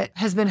kind of what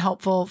has been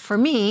helpful for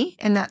me.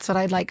 And that's what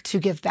I'd like to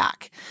give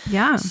back.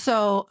 Yeah.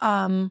 So,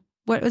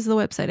 what was the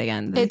website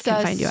again? It's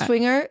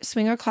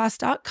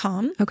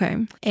swingerclass.com. Okay.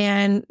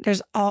 And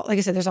there's like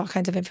I said, there's all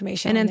kinds of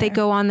information. And then they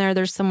go on there,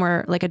 there's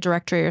somewhere like a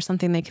directory or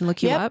something they can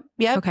look you up.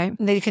 Yep. Okay.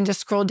 They can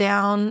just scroll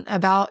down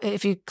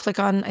if you click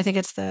on, I think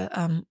it's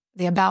the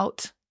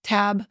About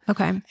tab.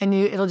 Okay. And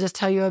it'll just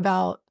tell you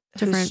about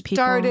different who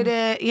started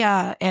it.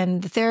 Yeah.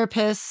 And the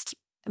therapist,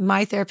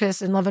 my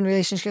therapist and love and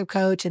relationship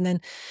coach. And then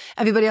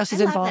everybody else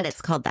who's involved. I love that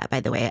it's called that, by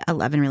the way, a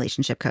love and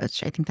relationship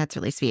coach. I think that's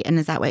really sweet. And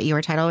is that what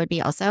your title would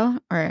be also?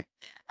 Or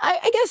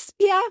I guess,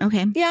 yeah.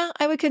 Okay. Yeah,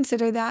 I would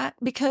consider that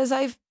because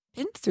I've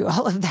been through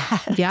all of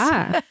that.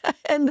 Yeah.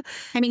 And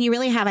I mean, you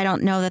really have. I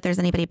don't know that there's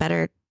anybody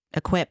better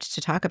equipped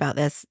to talk about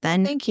this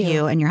than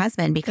you and your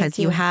husband, because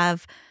you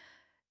have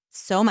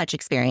so much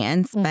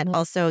experience, but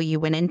also you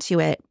went into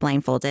it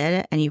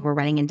blindfolded and you were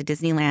running into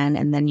Disneyland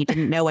and then you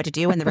didn't know what to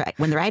do when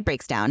the ride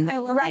breaks down.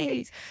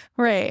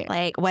 Right.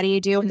 Like, what do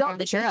you do when you have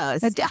the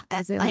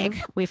churros? Like,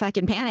 we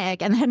fucking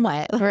panic, and then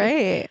what?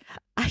 Right.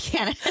 I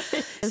can't.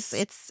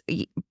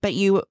 But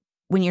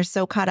when you're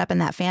so caught up in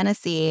that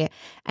fantasy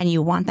and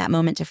you want that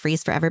moment to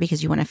freeze forever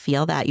because you want to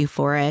feel that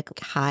euphoric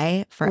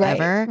high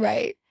forever.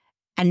 Right.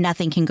 And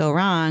nothing can go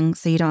wrong.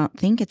 So you don't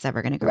think it's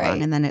ever going to go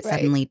wrong. And then it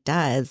suddenly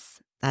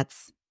does.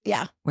 That's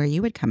where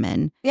you would come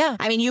in. Yeah.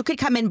 I mean, you could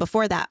come in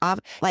before that.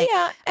 And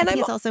I think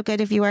it's also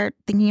good if you are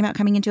thinking about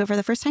coming into it for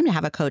the first time to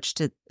have a coach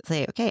to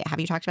say, okay, have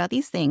you talked about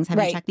these things?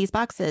 Have you checked these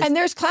boxes? And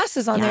there's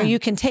classes on there you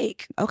can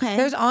take. Okay.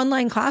 There's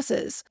online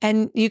classes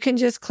and you can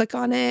just click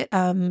on it.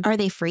 Are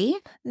they free?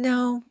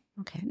 No.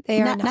 Okay.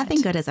 They are not.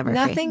 Nothing good is ever free.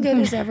 Nothing good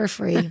is ever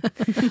free.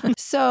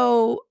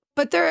 So,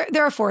 but they're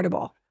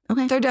affordable.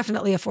 Okay. They're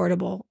definitely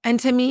affordable. And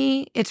to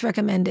me, it's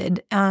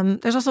recommended.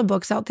 There's also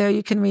books out there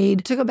you can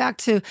read. To go back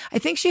to, I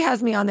think she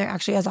has me on there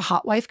actually as a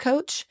hot wife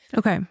coach.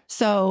 Okay.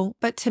 So,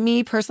 but to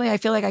me personally, I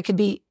feel like I could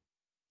be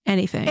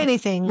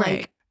anything.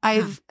 Right. Like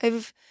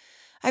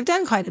I've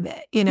done quite a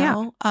bit,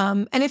 Yeah.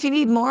 And if you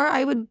need more,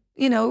 I would,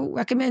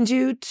 recommend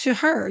you to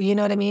her. You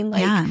know what I mean?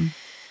 Like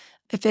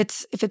if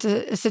it's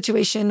a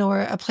situation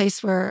or a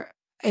place where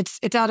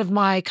it's out of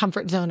my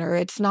comfort zone or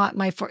it's not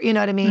my, you know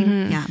what I mean?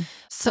 Mm-hmm. Yeah.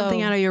 So,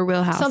 something out of your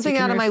wheelhouse. Something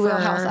out of my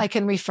wheelhouse. I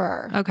can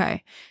refer.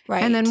 Okay.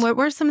 Right. And then what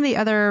were some of the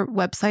other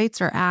websites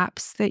or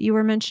apps that you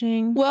were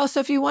mentioning? Well, so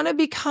if you want to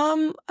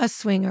become a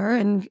swinger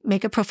and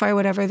make a profile or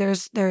whatever,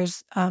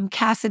 there's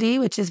Cassidy,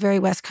 which is very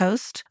West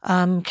Coast,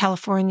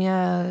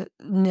 California,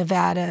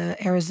 Nevada,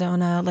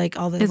 Arizona, like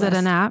all the Is it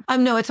an app?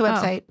 No, it's a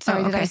website.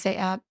 Sorry, did I say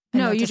app?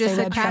 No, you just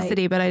said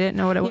Cassidy, but I didn't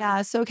know what it was.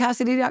 Yeah, so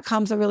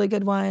Cassidy.com is a really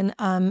good one.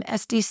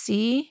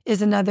 SDC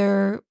is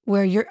another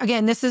where these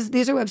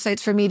are websites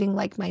for meeting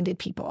like-minded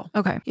people.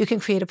 Okay. You can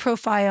create a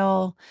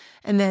profile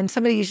and then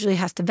somebody usually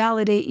has to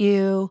validate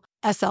you.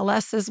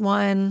 SLS is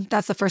one.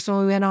 That's the first one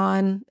we went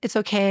on. It's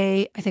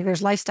okay. I think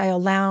there's Lifestyle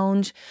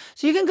Lounge.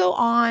 So you can go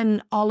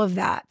on all of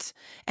that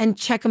and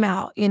check them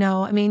out.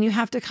 I mean, you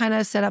have to kind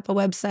of set up a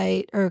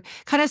website or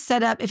kind of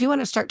set up, if you want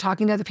to start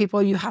talking to other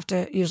people, you have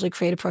to usually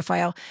create a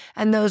profile.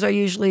 And those are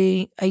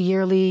usually a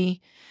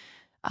yearly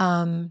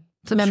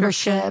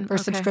membership or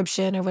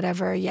subscription or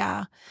whatever.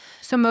 Yeah.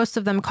 So most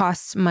of them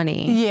cost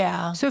money.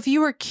 Yeah. So if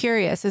you were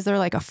curious, is there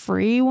like a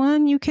free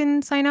one you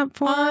can sign up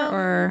for?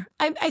 Or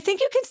I think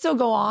you can still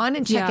go on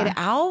and check it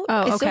out.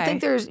 Oh, okay. I still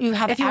think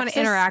if you want to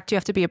interact, you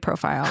have to be a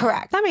profile.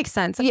 Correct. That makes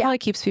sense. It probably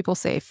keeps people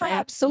safe. Right?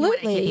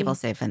 Absolutely. Keep people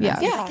safe in this.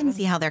 Yeah. I can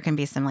see how there can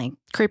be some like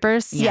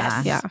creepers.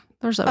 Yes. Yeah.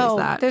 There's always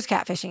that. There's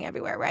catfishing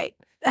everywhere, right?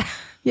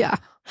 Yeah.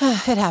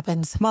 It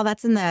happens. Well,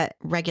 that's in the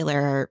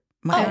regular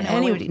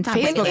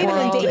Facebook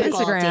world,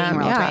 Instagram,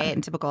 world, right?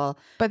 And typical.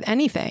 But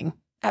anything.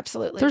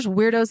 Absolutely. There's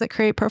weirdos that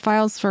create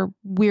profiles for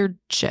weird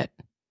shit.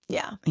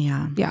 Yeah.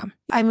 Yeah. Yeah.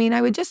 I mean,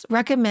 I would just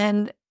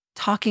recommend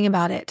talking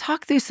about it.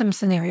 Talk through some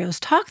scenarios.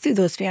 Talk through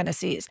those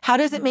fantasies. How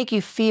does it make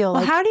you feel?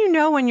 Well, how do you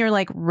know when you're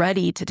like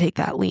ready to take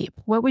that leap?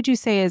 What would you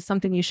say is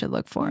something you should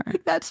look for?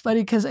 That's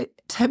funny because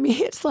to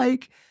me, it's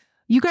like...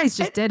 You guys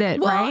just did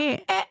it,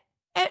 right?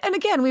 And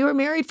again, we were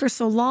married for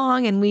so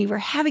long and we were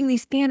having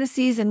these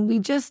fantasies and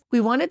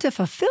we wanted to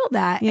fulfill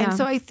that. Yeah. And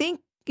so I think,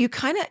 you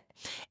kind of,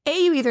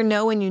 you either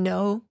know when you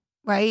know,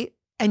 right?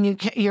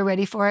 And you're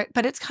ready for it.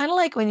 But it's kind of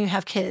like when you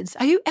have kids.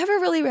 Are you ever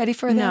really ready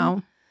for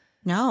them?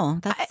 No,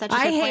 that's such a good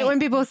I hate point. when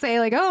people say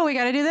like, oh, we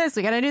got to do this,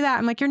 we got to do that.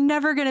 I'm like, you're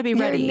never going to be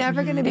ready. You're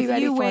never going to be ready for it.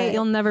 If you wait,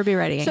 you'll never be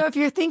ready. So if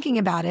you're thinking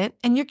about it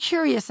and you're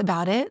curious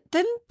about it,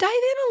 then dive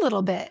in a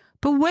little bit.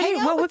 But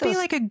what would be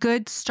like a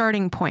good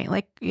starting point?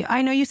 Like,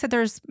 I know you said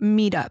there's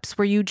meetups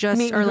where you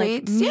just are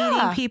like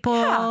meeting people.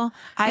 Yeah.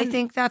 I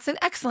think that's an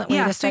excellent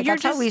way to start.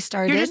 That's how we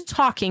started. You're just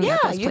talking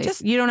at this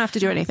place. You don't have to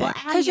do anything.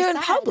 Because you're in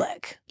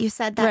public. You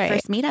said that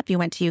first meetup you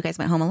went to, you guys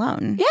went home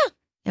alone. Yeah.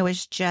 It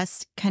was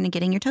just kind of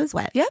getting your toes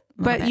wet. Yep.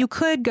 But you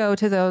could go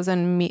to those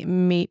and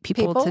meet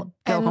people to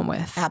go home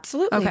with.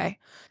 Absolutely. Okay.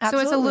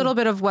 Absolutely. So it's a little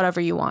bit of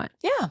whatever you want.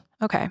 Yeah.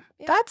 Okay.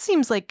 Yeah. That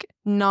seems like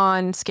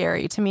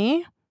non-scary to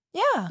me.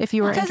 Yeah. If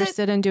you were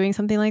interested in doing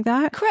something like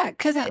that. Correct.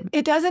 Because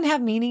it doesn't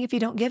have meaning if you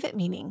don't give it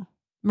meaning.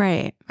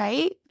 Right.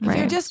 Right? If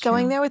you're just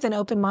going there with an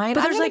open mind.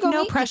 But there's like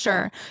no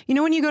pressure. You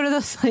know, when you go to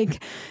those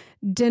like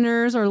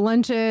dinners or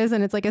lunches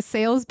and it's like a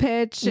sales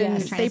pitch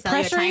and they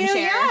pressure you.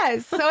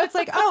 Yes. So it's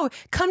like, oh,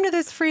 come to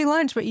this free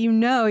lunch, but you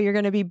know you're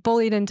going to be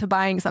bullied into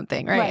buying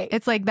something, right?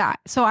 It's like that.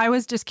 So I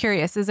was just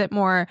curious, is it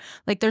more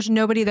like there's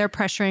nobody there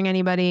pressuring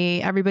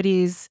anybody?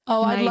 Everybody's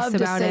nice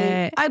about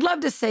it. I'd love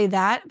to say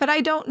that, but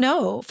I don't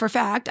know for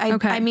fact.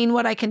 I mean,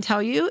 what I can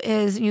tell you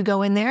is you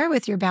go in there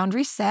with your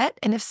boundaries set.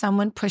 And if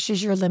someone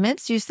pushes your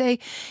limits, you say,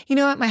 you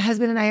know what, my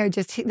husband and I are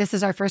this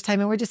is our first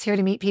time and we're just here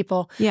to meet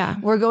people. Yeah.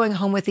 We're going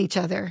home with each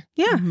other.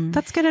 Yeah,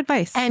 that's good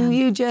advice. And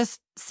you just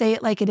say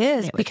it like it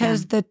is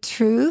because the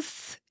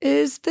truth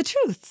is the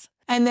truth.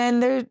 And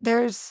then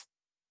there's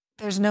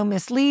no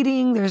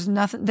misleading. There's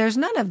nothing. There's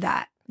none of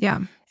that.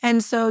 Yeah.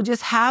 And so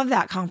just have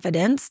that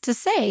confidence to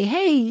say,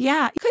 hey,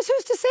 yeah, because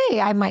who's to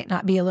say I might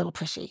not be a little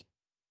pushy?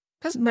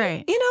 Because,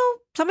 you know,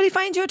 somebody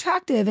finds you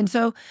attractive. And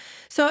so,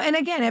 and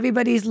again,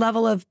 everybody's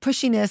level of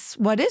pushiness,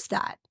 what is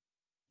that?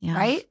 Yeah.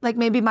 Right? Like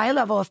maybe my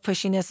level of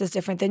pushiness is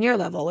different than your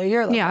level or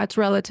your level. Yeah, it's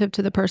relative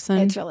to the person.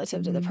 It's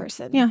relative to the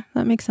person. Yeah,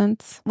 that makes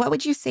sense. What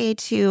would you say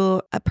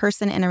to a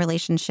person in a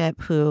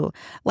relationship who,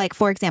 like,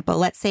 for example,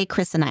 let's say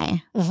Chris and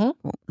I,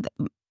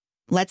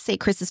 let's say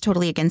Chris is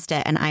totally against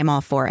it and I'm all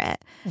for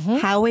it.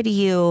 How would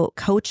you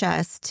coach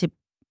us to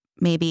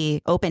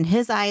maybe open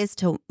his eyes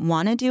to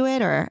want to do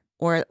it or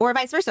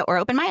vice versa, or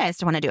open my eyes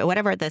to want to do it,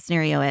 whatever the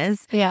scenario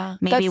is? Yeah.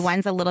 Maybe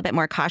one's a little bit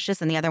more cautious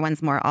and the other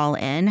one's more all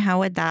in. How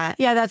would that?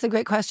 Yeah, that's a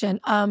great question.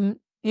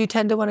 You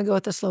tend to want to go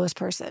with the slowest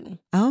person.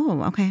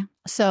 Oh, okay.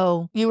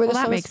 So you were the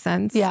slowest. That makes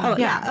sense. Yeah. Oh,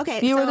 yeah.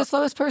 Okay. You were the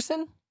slowest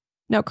person?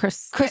 No,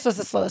 Chris. Chris was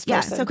the slowest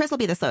person. Yeah, so Chris will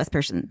be the slowest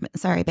person.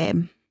 Sorry,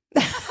 babe.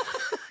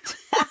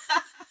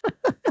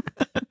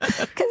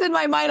 Because in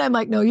my mind, I'm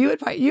like, no, you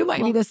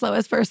might be the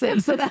slowest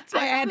person. So that's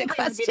why I had to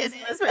question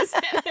because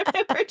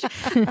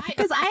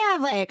I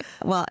have like,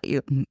 well,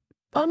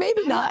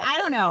 maybe not. I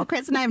don't know.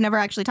 Chris and I have never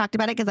actually talked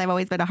about it because I've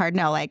always been a hard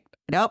no. Like,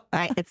 nope,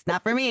 it's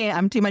not for me.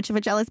 I'm too much of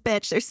a jealous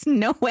bitch. There's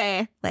no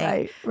way.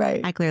 Like,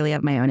 right. I clearly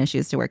have my own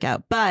issues to work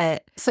out.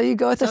 But so you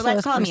go with the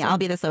slowest person. Let's call me. I'll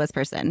be the slowest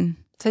person.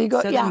 So you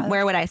go. So then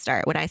where would I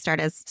start? Would I start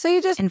as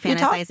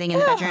fantasizing in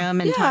the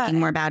bedroom and talking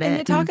more about it? And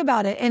you talk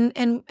about it,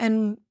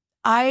 and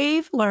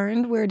I've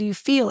learned, where do you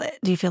feel it?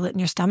 Do you feel it in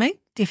your stomach?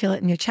 Do you feel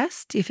it in your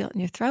chest? Do you feel it in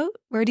your throat?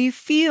 Where do you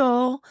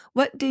feel?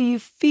 What do you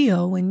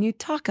feel when you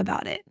talk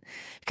about it?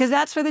 Because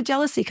that's where the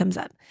jealousy comes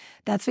up.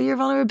 That's where your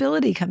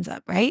vulnerability comes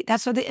up, right?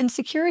 That's where the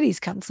insecurities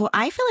come. So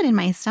I feel it in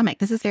my stomach.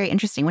 This is very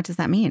interesting. What does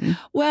that mean?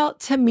 Well,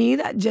 to me,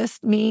 that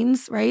just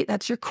means, right?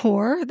 That's your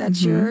core.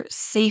 That's your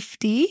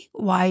safety.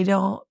 Why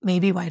don't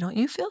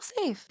you feel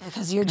safe?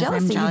 Because you're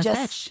jealous. I'm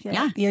jealous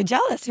bitch. You're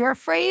jealous. You're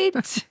afraid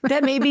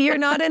that maybe you're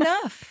not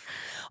enough.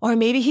 Or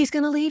maybe he's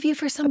going to leave you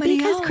for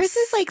somebody else. Because Chris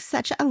is like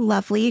such a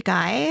lovely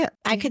guy.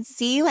 I could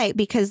see like,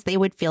 because they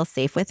would feel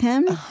safe with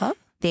him.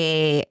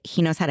 He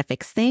knows how to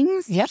fix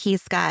things. Yep.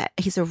 He's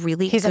a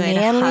really good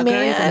manly hugger.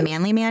 man. He's a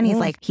manly man.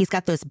 He's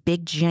got those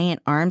big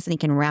giant arms and he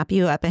can wrap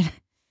you up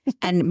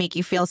and make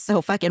you feel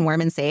so fucking warm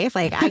and safe.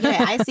 Like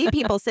I see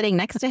people sitting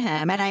next to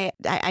him and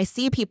I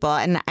see people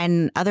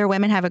and other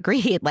women have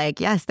agreed. Like,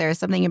 yes, there's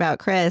something about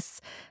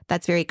Chris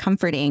that's very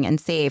comforting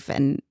and safe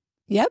and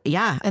yep.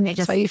 Yeah. And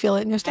that's why you feel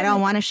it in your stomach. I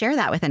don't want to share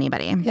that with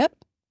anybody. Yep.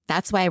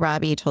 That's why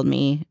Robbie told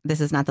me this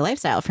is not the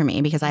lifestyle for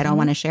me because I don't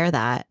want to share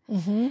that.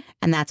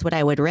 And that's what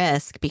I would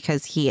risk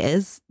because he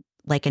is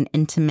like an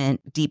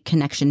intimate, deep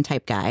connection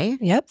type guy.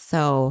 Yep.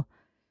 So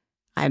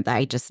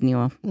I just knew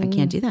I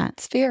can't do that.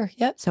 It's fear.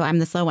 Yep. So I'm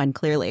the slow one,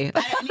 clearly.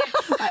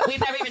 We've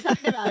never even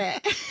talked about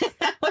it.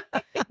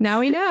 Now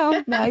we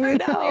know. Now you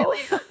know.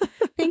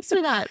 Thanks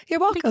for that. You're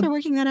welcome. Thanks for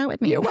working that out with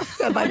me. You're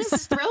welcome. What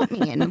does throat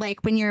mean?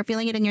 Like when you're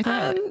feeling it in your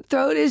throat?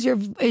 Throat is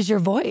your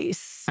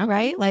voice,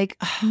 right? Like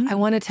I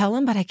want to tell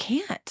him, but I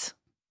can't.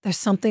 There's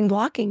something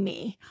blocking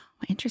me.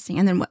 Oh, interesting.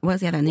 And then what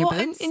was the other? In your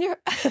boobs? In your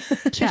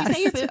chest. Did you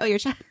say your boob? Oh, your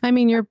chest. I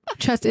mean, your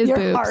chest is your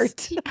boobs.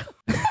 Heart.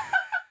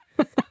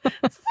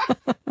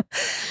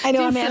 I know,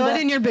 Do you Amanda. feel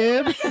it in your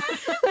boob?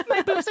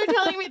 My boobs are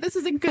telling me this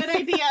is a good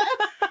idea.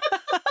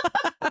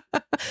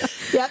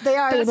 Yep, they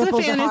are. That's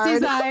the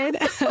fantasy side.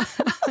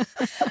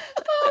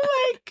 Oh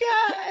my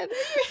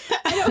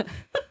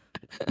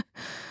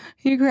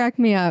crack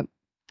me up.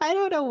 I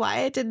don't know why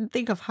I didn't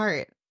think of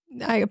heart.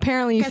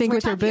 Apparently you think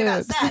with your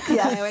boobs.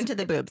 Yes. I went to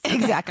the boobs. Okay,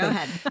 Exactly. Go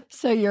ahead.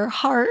 So your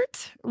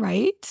heart,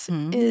 right,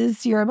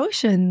 is your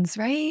emotions,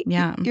 right?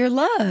 Yeah. Your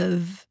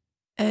love.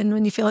 And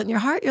when you feel it in your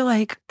heart, you're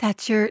like,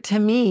 to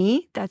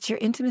me, that's your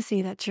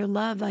intimacy. That's your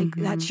love. Like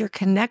that's your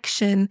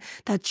connection.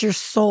 That's your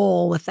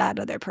soul with that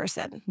other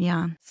person.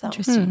 Yeah. So,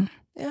 Interesting.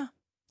 Yeah.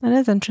 That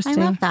is interesting.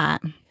 I love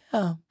that.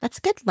 Oh, That's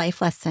a good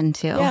life lesson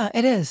too. yeah,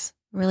 it is.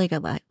 Really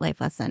good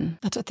life lesson.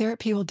 That's what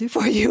therapy will do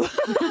for you.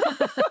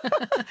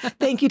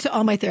 Thank you to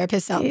all my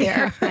therapists out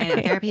there. I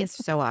know. Therapy is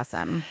so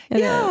awesome.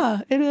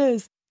 It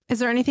is. Is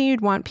there anything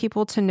you'd want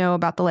people to know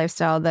about the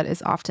lifestyle that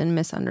is often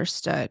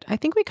misunderstood? I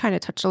think we kind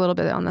of touched a little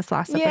bit on this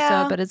last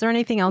episode, but is there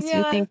anything else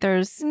you think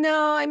there's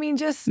No, I mean,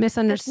 just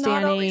misunderstanding?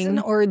 It's not always an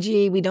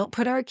orgy. We don't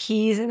put our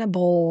keys in a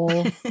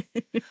bowl.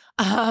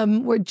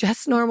 We're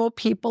just normal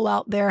people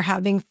out there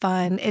having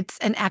fun. It's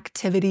an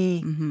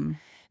activity.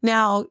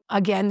 Now,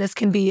 again, this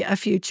can be a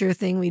future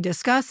thing we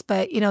discuss,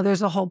 but,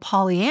 there's a whole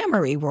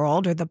polyamory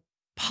world or the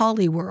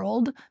poly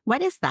world.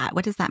 What is that?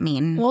 What does that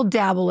mean? We'll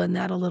dabble in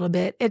that a little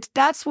bit.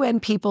 That's when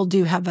people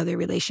do have other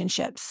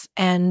relationships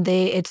and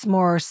it's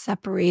more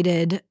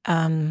separated.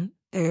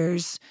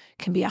 There's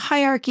can be a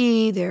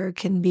hierarchy. There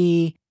can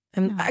be,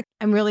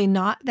 I'm really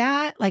not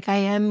that. Like I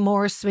am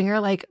more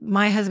swinger. Like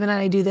my husband and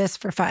I do this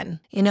for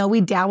fun.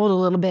 We dabbled a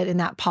little bit in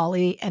that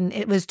poly and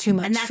it was too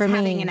much and that's for me.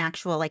 Having an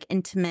actual like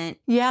intimate.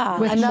 Yeah.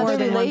 With another more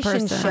than one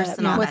relationship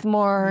person. with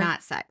more.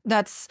 Not sex.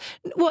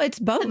 It's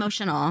both.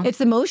 Emotional.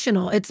 It's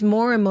emotional. It's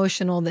more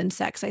emotional than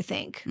sex, I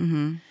think.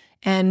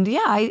 And yeah,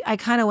 I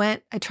kind of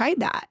I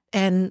tried that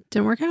and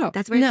didn't work out.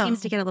 That's where it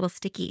seems to get a little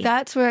sticky.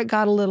 That's where it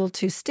got a little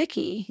too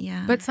sticky.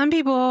 Yeah. But some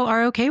people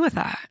are okay with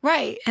that.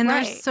 Right. And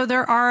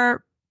there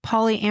are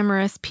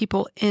polyamorous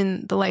people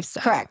in the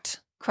lifestyle.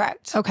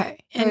 Correct. Okay.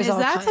 And There's is all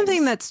that kinds.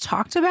 something that's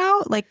talked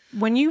about? Like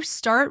when you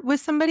start with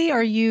somebody,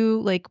 are you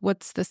like,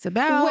 what's this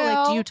about?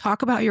 Like, do you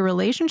talk about your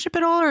relationship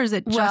at all or is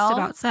it just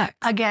about sex?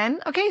 Again,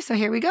 okay, so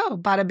here we go.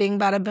 Bada bing,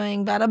 bada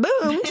bing, bada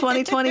boom,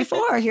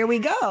 2024. Here we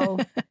go.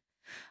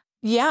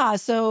 Yeah,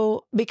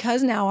 so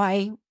because now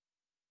I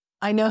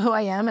know who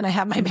I am and I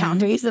have my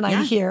boundaries and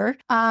I'm here.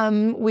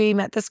 We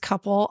met this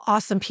couple,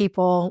 awesome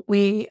people.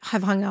 We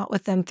have hung out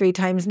with them 3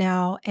 times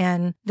now.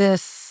 And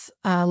this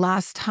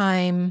last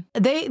time,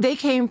 they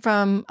came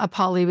from a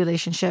poly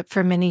relationship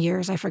for many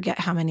years. I forget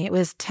how many. It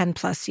was 10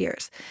 plus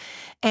years.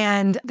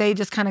 And they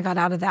just kind of got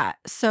out of that.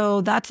 So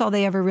that's all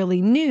they ever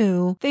really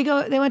knew. They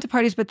went to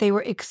parties, but they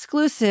were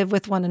exclusive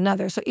with one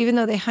another. So even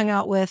though they hung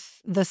out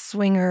with the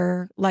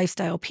swinger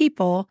lifestyle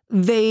people,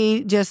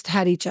 they just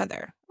had each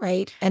other.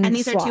 Right. And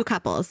these are 2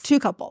 couples. 2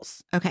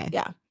 couples. Okay.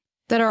 Yeah.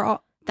 That are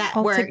all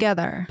were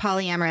together.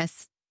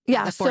 Polyamorous.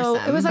 Yeah. So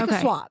it was like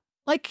a swap.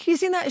 Like you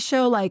seen that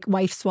show like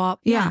Wife Swap?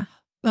 Yeah.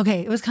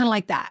 Okay. It was kind of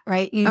like that,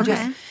 right?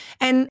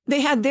 And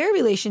they had their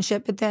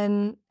relationship, but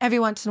then every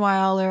once in a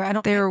while,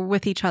 they were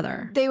with each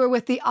other. They were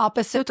with the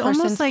opposite so it's person's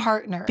almost like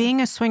partner. Being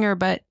a swinger,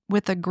 but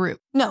with a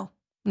group. No,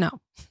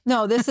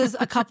 this is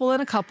a couple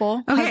and a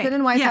couple, husband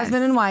and wife,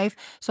 husband and wife.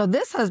 So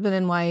this husband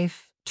and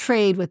wife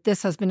trade with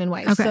this husband and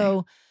wife. Okay.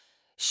 So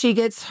she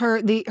gets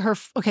her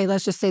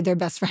let's just say they're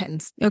best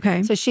friends.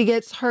 Okay. So she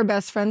gets her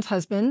best friend's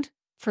husband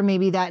for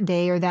maybe that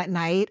day or that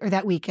night or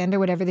that weekend or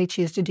whatever they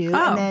choose to do.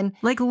 Oh, and then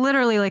like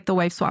literally like the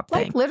wife swap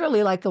thing. Like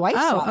literally like the wife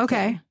swap. Oh,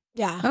 okay. thing.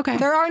 Yeah. Okay.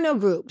 There are no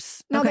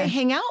groups. No, they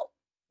hang out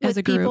as with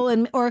a people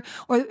group. and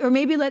or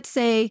maybe let's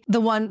say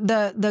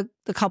the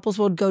couples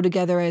would go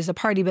together as a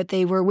party, but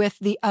they were with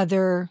the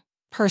other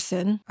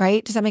person,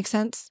 right? Does that make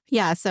sense?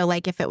 Yeah. So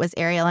like if it was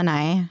Ariel and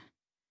I,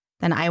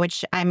 then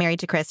I'm married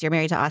to Chris, you're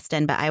married to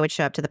Austin, but I would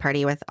show up to the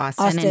party with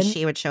Austin and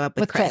she would show up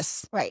with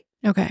Chris. Right.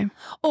 Okay.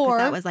 Or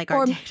that was like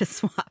our day to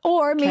swap.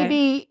 Or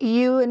maybe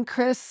you and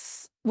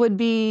Chris would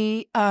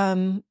be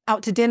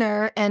out to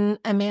dinner and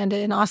Amanda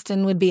and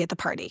Austin would be at the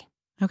party.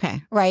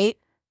 Okay. Right?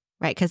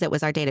 Right, because it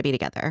was our day to be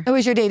together. It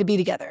was your day to be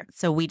together.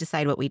 So we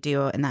decide what we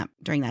do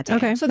during that day.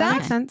 Okay. So that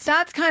makes sense.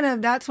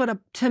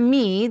 To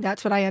me,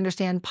 that's what I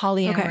understand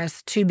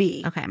polyamorous to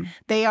be. Okay.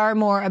 They are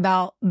more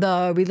about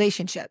the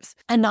relationships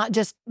and not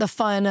just the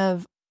fun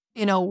of,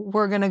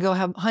 we're going to go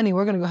have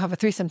a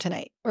threesome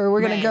tonight or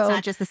we're going to go. It's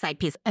not just the side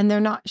piece. And they're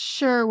not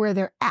sure where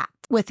they're at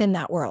within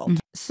that world. Mm-hmm.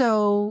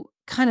 So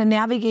kind of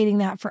navigating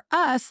that for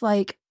us,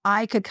 like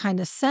I could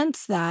kind of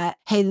sense that,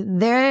 hey,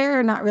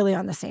 they're not really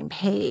on the same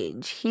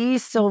page.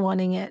 He's still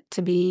wanting it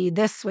to be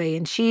this way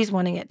and she's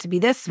wanting it to be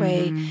this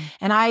way.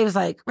 And I was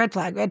like, red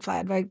flag,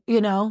 right?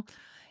 You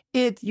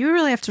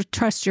really have to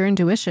trust your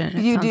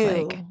intuition. You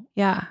do. Like.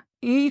 Yeah.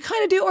 You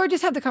kind of do, or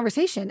just have the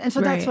conversation. And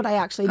so that's what I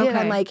actually did. Okay.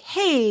 I'm like,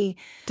 hey,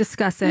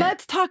 discuss it.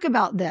 Let's talk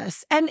about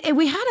this. And it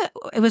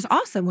was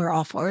awesome. We're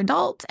all 4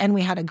 adults and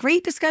we had a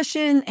great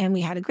discussion and we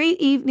had a great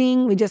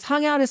evening. We just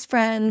hung out as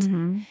friends.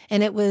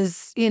 And it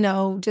was,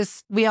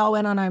 just we all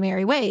went on our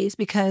merry ways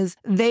because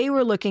they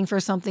were looking for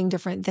something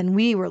different than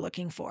we were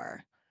looking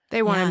for.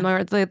 They wanted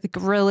more like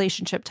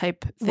relationship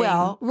type thing.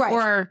 Well, right.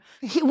 Or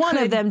one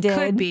of them did.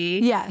 Could be.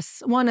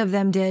 Yes, one of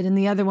them did. And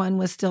the other one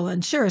was still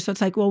unsure. So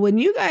it's like, well, when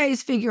you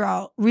guys figure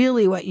out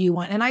really what you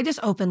want, and I just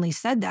openly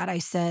said that, I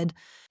said,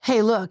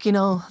 hey, look,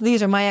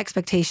 these are my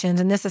expectations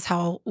and this is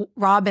how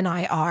Rob and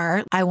I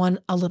are. I want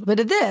a little bit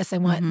of this. I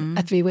want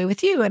a three-way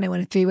with you and I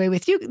want a three-way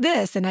with you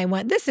this and I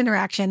want this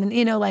interaction.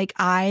 And,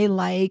 I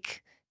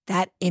like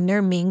that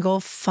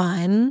intermingle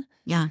fun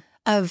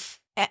of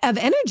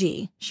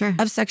energy,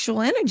 of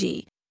sexual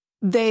energy.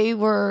 They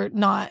were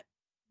not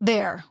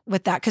there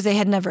with that because they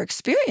had never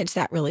experienced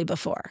that really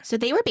before. So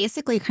they were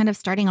basically kind of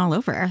starting all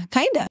over.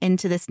 Kind of.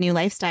 Into this new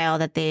lifestyle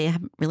that they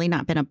have really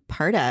not been a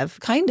part of.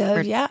 Kind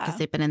of, yeah. Because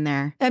they've been in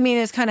there. I mean,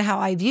 it's kind of how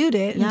I viewed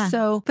it. Yeah.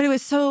 And but it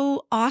was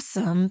so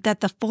awesome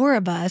that the four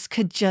of us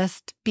could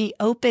just be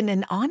open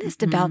and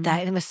honest about that.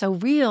 And it was so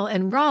real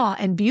and raw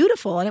and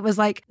beautiful. And it was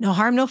like, no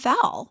harm, no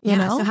foul, you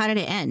know? So how did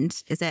it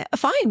end? Is it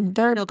fine?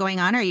 They're still going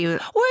on? Or are you?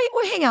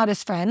 We hang out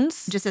as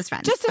friends. Just as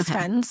friends? Just as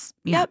friends.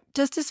 Yeah. Yep.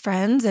 Just as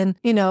friends. And,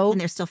 And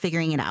they're still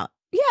figuring it out.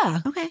 Yeah.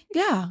 Okay.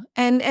 Yeah.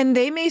 And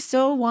they may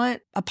still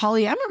want a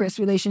polyamorous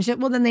relationship.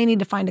 Well, then they need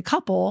to find a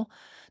couple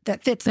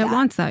that fits that. That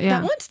wants that,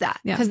 yeah. That wants that.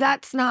 Because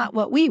that's not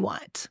what we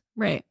want.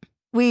 Right.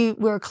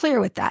 We're clear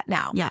with that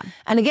now. Yeah.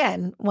 And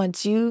again,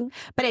 once you...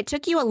 But it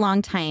took you a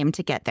long time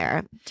to get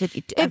there,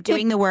 of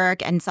doing the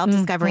work and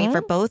self-discovery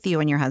for both you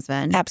and your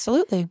husband.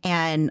 Absolutely.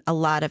 And a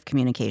lot of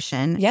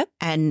communication. Yep.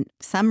 And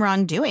some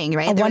wrongdoing,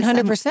 right?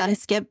 100%.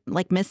 Some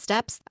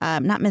missteps,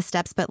 not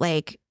missteps, but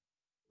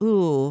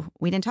ooh,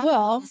 we didn't talk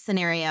about this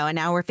scenario and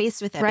now we're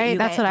faced with it. Right.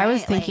 That's what I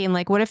was thinking.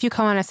 Like, what if you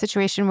come on a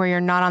situation where you're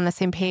not on the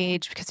same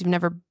page because you've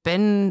never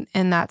been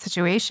in that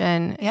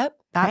situation? Yep.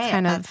 That's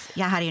kind of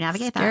how do you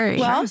navigate scary. that?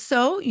 Well,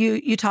 so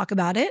you talk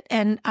about it,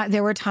 and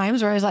there were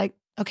times where I was like,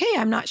 okay,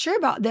 I'm not sure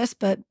about this,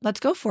 but let's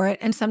go for it.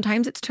 And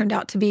sometimes it's turned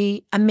out to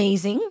be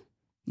amazing.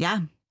 Yeah.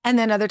 And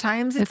then other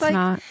times it's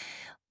not.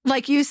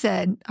 Like you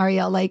said,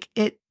 Ariel, like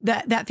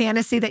that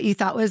fantasy that you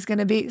thought was going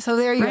to be. So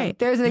there you go.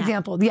 There's an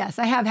example. Yes,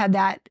 I have had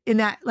that in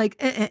that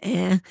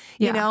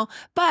you know,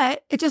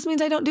 but it just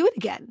means I don't do it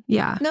again.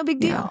 Yeah. No big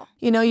deal.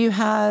 Yeah. You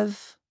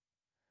have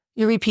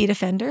your repeat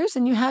offenders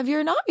and you have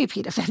your not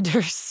repeat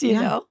offenders, you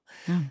know?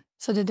 Yeah.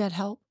 So did that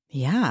help?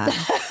 Yeah.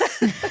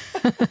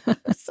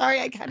 Sorry,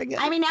 I kind of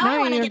get. I mean, now I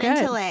want to get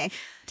into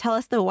tell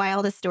us the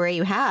wildest story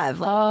you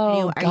have. Are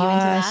you into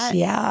that?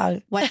 Yeah.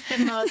 What's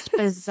the most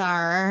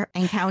bizarre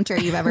encounter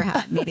you've ever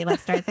had? Maybe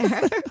let's start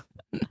there.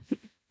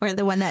 Or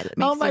the one that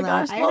makes my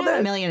gosh. I have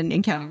a million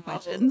encounter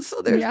questions.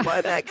 So there's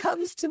one that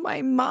comes to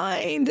my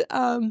mind,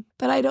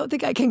 but I don't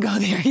think I can go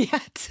there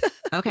yet.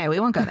 Okay, we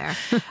won't go there.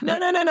 No.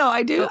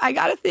 I do.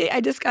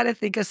 I just gotta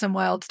think of some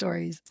wild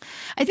stories.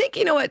 I think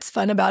what's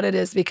fun about it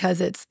is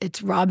because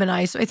it's Rob and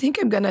I. So I think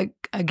I'm gonna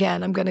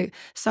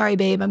sorry,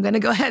 babe, I'm gonna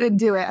go ahead and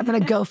do it. I'm gonna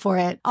go for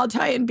it. I'll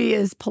try and be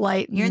as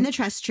polite. You're in the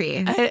trust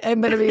tree. I'm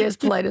gonna be as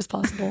polite as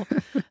possible.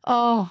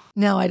 Oh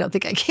no, I don't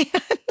think I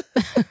can.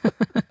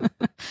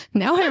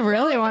 Now I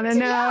really want to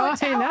know.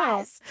 I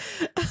know.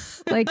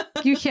 Like,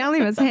 you can't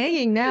leave us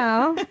hanging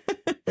now.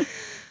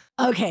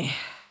 Okay.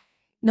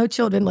 No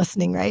children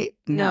listening, right?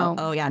 No.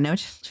 Oh, yeah. No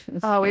children.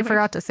 Oh, we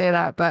forgot to say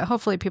that, but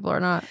hopefully people are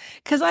not.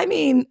 Because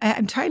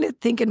I'm trying to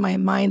think in my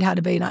mind how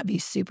to not be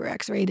super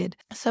X-rated.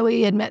 So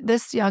we had met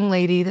this young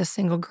lady, this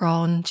single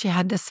girl, and she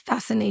had this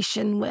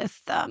fascination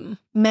with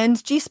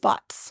men's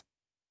G-spots.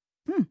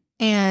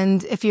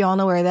 And if you all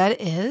know where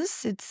that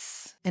is,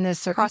 it's in a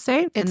circle.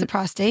 Prostate? It's a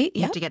prostate.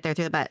 You have to get there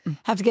through the butt.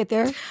 Have to get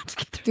there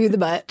through the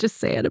butt. Just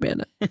say it,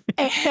 Amanda.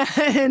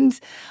 And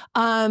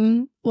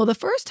well, the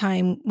first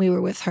time we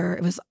were with her,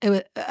 it was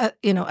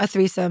a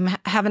threesome,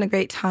 having a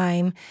great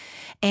time,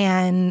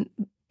 and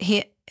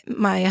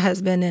my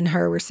husband and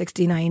her were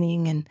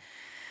 69ing, and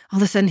all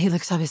of a sudden he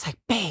looks up, he's like,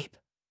 "Babe,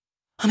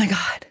 oh my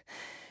God,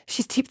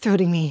 she's deep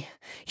throating me.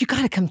 You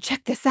got to come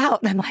check this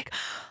out." And I'm like,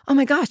 "Oh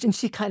my gosh." And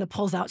she kind of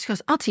pulls out. She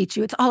goes, "I'll teach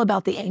you. It's all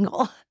about the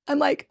angle." I'm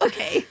like,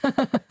 "Okay."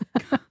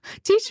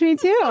 Teach me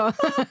too.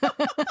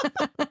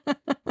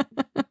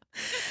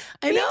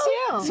 I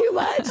know. Too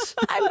much.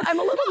 I'm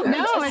a little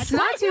nervous. No, it's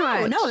not too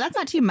much. No, that's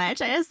not too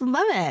much. I just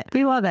love it.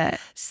 We love it.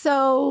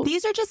 So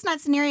these are just not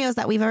scenarios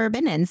that we've ever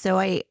been in. So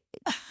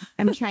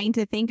I'm trying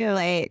to think of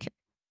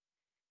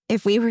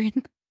if we were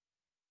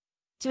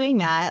doing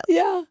that.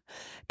 Yeah.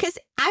 Because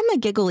I'm a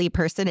giggly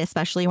person,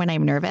 especially when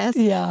I'm nervous.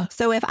 Yeah.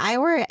 So if I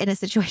were in a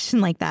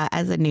situation like that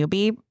as a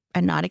newbie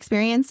and not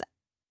experienced,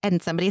 and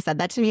somebody said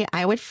that to me,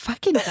 I would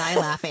fucking die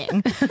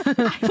laughing.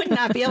 I would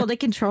not be able to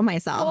control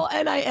myself. Well,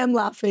 and I am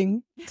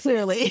laughing,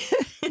 clearly.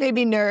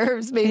 Maybe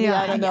nerves, maybe,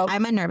 I don't know.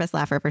 I'm a nervous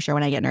laugher for sure.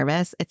 When I get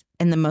nervous, it's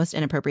in the most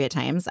inappropriate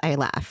times, I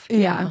laugh.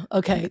 Yeah.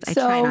 Okay. I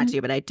try not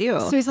to, but I do.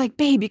 So he's like,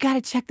 "Babe, you got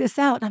to check this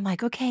out." And I'm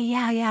like, "Okay,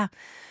 yeah.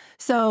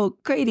 So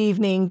great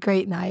evening,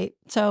 great night."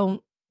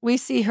 So we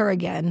see her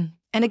again.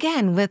 And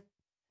again, with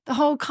the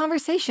whole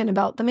conversation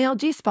about the male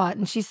G-spot.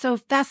 And she's so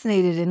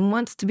fascinated and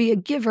wants to be a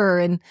giver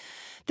and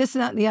this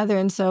and that and the other.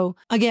 And so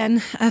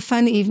again, a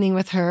fun evening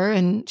with her.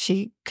 And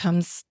she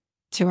comes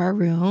to our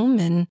room,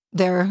 and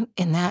they're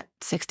in that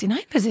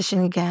 69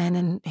 position again.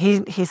 And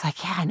he's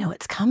like, yeah, I know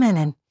it's coming.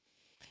 And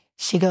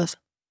she goes,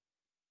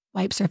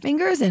 wipes her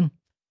fingers, and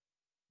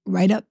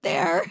right up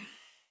there.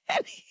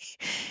 And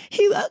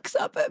he looks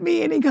up at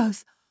me and he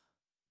goes,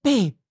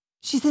 babe,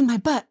 she's in my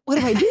butt. What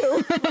do I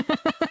do?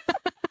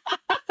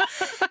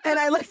 And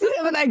I looked at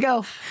him and I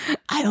go,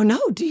 I don't know.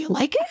 Do you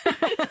like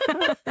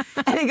it?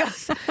 And he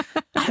goes,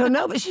 I don't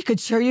know, but she could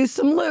sure use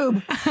some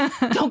lube.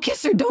 Don't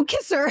kiss her. Don't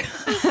kiss her.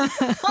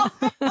 Oh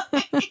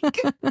my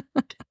God.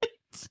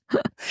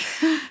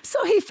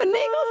 So he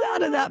finagles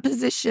out of that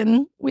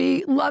position.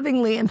 We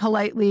lovingly and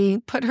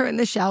politely put her in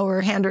the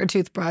shower, hand her a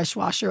toothbrush,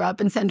 wash her up,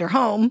 and send her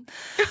home.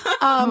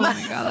 Oh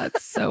my God,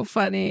 that's so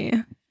funny.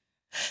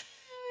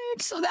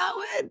 So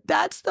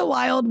that's the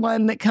wild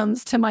one that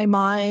comes to my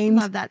mind.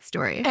 Love that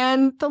story.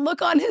 And the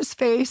look on his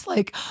face,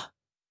 like,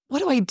 what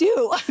do I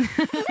do?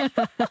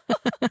 I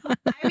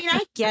mean,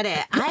 I get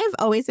it. I've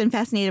always been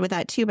fascinated with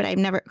that too, but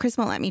Chris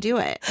won't let me do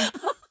it.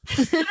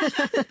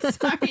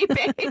 Sorry,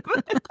 babe.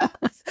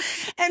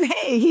 And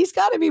hey, he's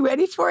got to be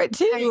ready for it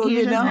too.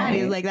 He's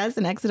like, that's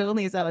an exit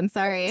only zone.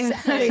 Sorry.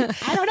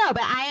 I don't know,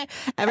 but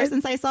ever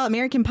since I saw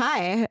American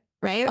Pie,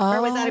 right? Or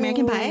was that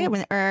American Pie?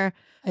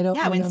 I don't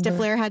remember. When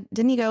Stifler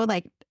didn't he go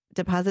like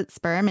deposit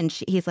sperm, and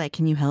he's like,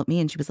 can you help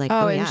me? And she was like,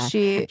 oh yeah.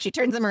 She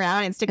turns him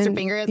around and sticks her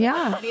fingers.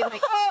 Yeah. And he's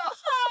like, oh.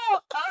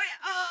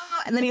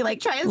 And then he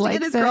tries to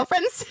get his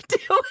girlfriends to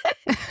do it.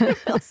 It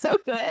feels so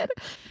good.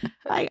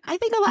 I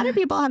think a lot of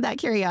people have that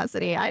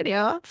curiosity. I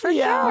do. For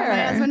sure.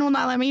 My husband will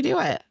not let me do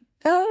it.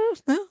 Oh,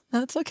 no,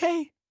 that's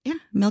okay. Yeah.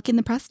 Milking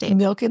the prostate.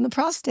 Milking the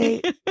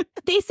prostate.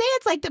 They say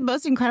it's like the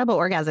most incredible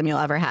orgasm you'll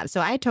ever have.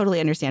 So I totally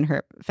understand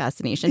her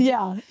fascination.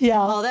 Yeah.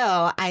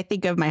 Although I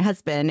think of my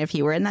husband, if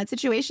he were in that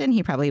situation,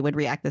 he probably would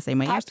react the same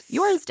way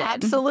yours did.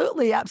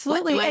 Absolutely.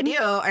 What do I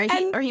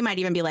do? Or he might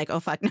even be like, oh,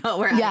 fuck,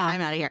 no,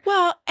 I'm out of here.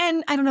 Well,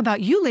 and I don't know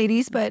about you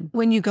ladies, but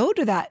when you go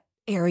to that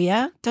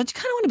area, don't you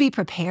kind of want to be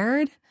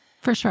prepared?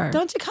 For sure.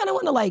 Don't you kind of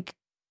want to like,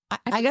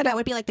 that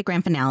would be like the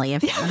grand finale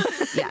of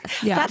things.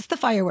 Yeah. That's the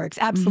fireworks.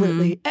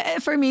 Absolutely. Mm-hmm.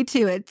 For me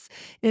too.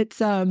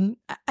 It's I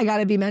got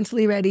to be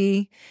mentally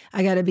ready.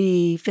 I got to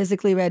be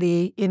physically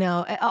ready. You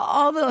know,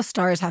 all those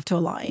stars have to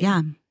align.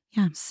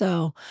 Yeah.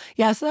 So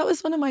that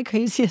was one of my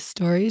craziest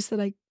stories that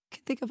I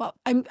can think of.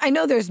 I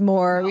know there's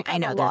more. I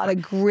know a lot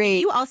of great.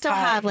 You also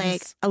have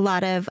like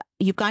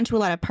you've gone to a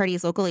lot of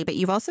parties locally, but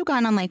you've also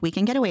gone on like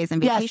weekend getaways and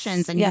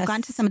vacations, and you've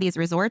gone to some of these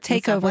resorts.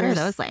 Takeovers. What are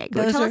those like?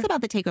 Tell us about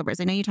the takeovers.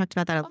 I know you talked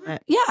about that a little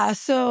bit. Yeah.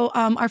 So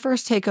our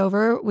first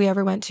takeover we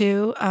ever went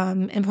to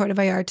in Puerto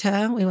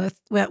Vallarta, we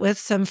went with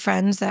some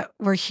friends that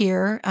were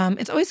here.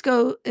 It's always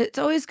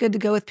good to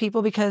go with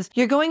people because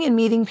you're going and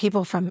meeting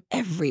people from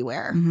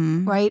everywhere,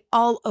 right?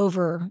 All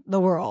over the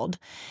world.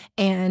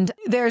 And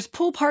there's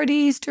pool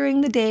parties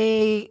during the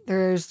day.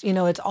 There's,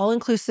 it's all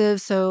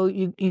inclusive. So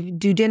you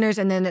do dinners,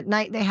 and then at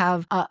night they have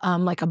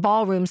like a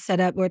ballroom set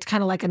up where it's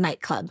kind of like a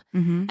nightclub.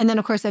 And then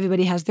of course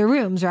everybody has their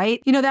rooms,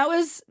 right? That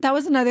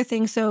was another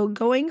thing. So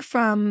going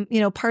from,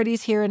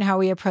 parties here and how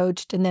we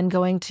approached, and then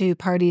going to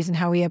parties and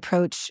how we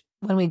approach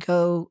when we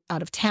go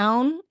out of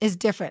town is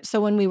different. So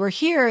when we were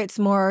here, it's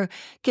more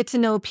get to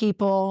know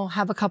people,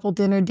 have a couple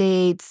dinner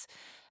dates.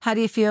 How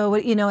do you feel?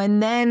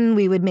 And then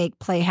we would make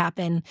play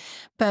happen.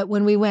 But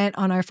when we went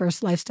on our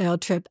first lifestyle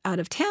trip out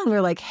of town, we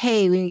were like,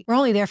 hey, we're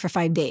only there for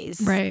 5 days.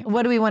 Right.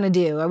 What do we want to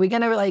do? Are we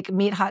going to like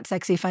meet hot,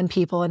 sexy, fun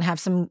people and have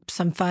some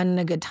fun and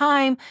a good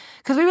time?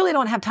 Because we really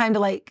don't have time to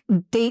like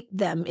date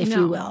them, if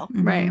you will.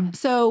 Right.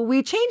 So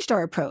we changed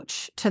our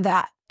approach to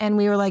that. And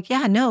we were like,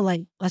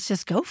 let's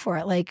just go for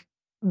it. Like,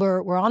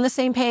 we're on the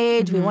same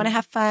page. We want to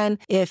have fun.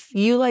 If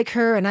you like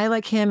her and I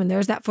like him and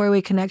there's that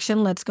 4-way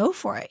connection, let's go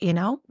for it,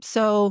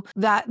 So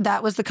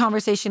that was the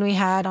conversation we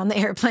had on the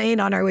airplane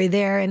on our way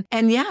there.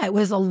 And yeah, it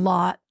was a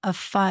lot of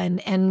fun.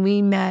 And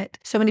we met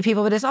so many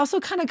people, but it's also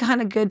kind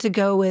of good to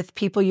go with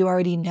people you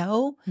already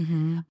know.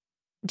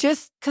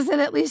 Just because then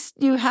at least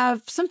you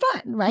have some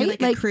fun, right?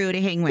 Like a crew to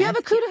hang with. You have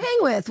a crew to hang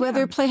with.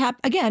 Whether play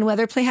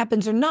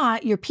happens or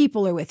not, your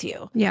people are with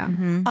you. Yeah.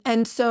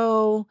 And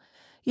so...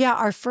 yeah,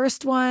 our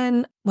first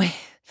one,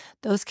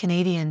 those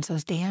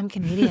damn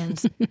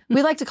Canadians.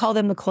 We like to call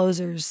them the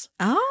closers.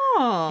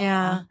 Oh.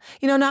 Yeah.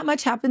 Not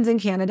much happens in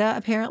Canada,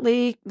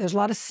 apparently. There's a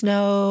lot of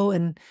snow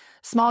and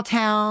small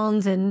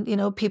towns and,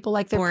 people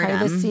like their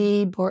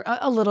privacy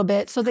a little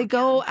bit. So they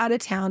go out of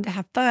town to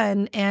have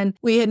fun. And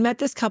we had met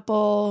this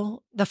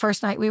couple the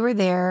first night we were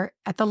there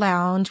at the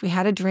lounge. We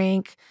had a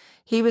drink.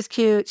 He was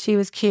cute. She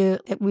was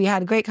cute. We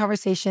had a great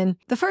conversation.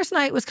 The first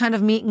night was kind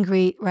of meet and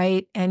greet,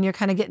 right? And you're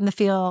kind of getting the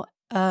feel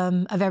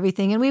of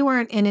everything. And we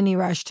weren't in any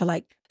rush to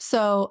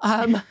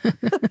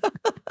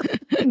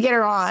get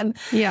her on.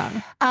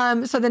 Yeah.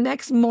 So the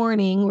next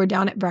morning we're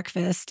down at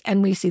breakfast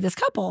and we see this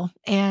couple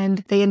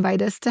and they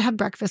invite us to have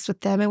breakfast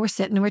with them. And we're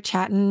sitting and we're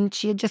chatting.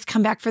 She had just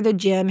come back for the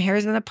gym,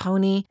 hair's in a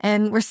pony.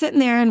 And we're sitting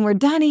there and we're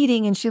done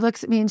eating. And she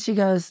looks at me and she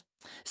goes,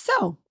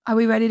 so are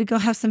we ready to go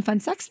have some fun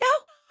sex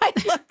now? I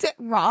looked at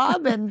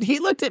Rob and he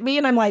looked at me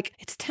and I'm like,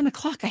 it's 10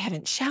 o'clock. I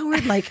haven't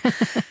showered. Like,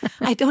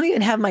 I don't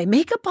even have my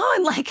makeup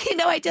on. Like,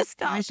 I just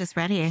thought. I was just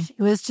ready. She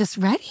was just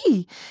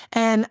ready.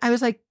 And I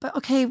was like, but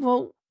okay,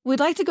 well, we'd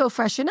like to go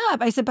freshen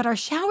up. I said, but our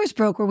shower's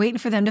broke. We're waiting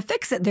for them to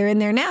fix it. They're in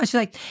there now. She's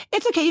like,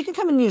 it's okay. You can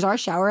come and use our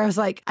shower. I was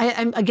like,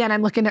 I'm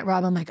looking at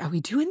Rob. I'm like, are we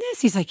doing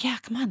this? He's like, yeah,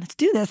 come on, let's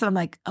do this. And I'm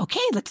like,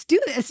 okay, let's do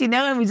this,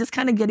 and we just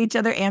kind of get each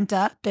other amped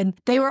up. And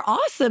they were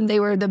awesome.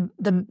 They were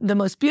the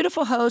most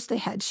beautiful host. They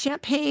had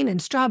champagne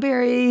and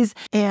strawberries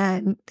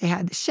and they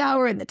had the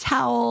shower and the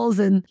towels.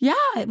 And yeah,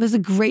 it was a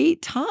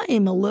great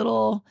time, a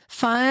little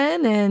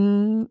fun.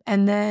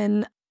 And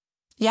then,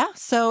 yeah,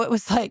 so it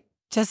was like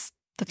just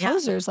the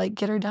closers, like,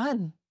 get her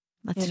done.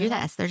 Let's do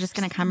this. They're just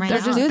going to come right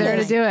out. They're just there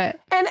to do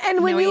it.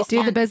 And when you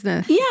do the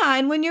business. Yeah.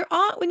 And when you're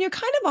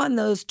kind of on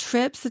those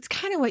trips, it's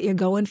kind of what you're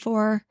going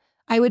for.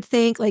 I would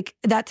think, like,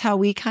 that's how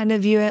we kind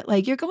of view it.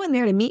 Like, you're going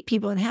there to meet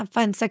people and have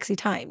fun, sexy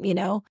time,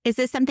 Is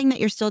this something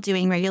that you're still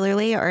doing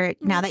regularly? Or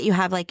now that you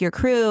have like your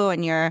crew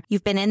and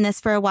you've been in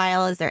this for a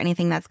while, is there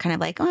anything that's kind of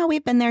like, oh,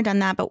 we've been there, done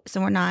that, but so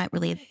we're not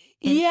really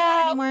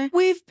anymore?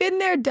 We've been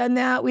there, done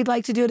that. We'd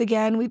like to do it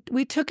again.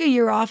 We took a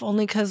year off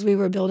only because we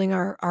were building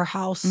our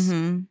house.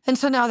 Mm-hmm. And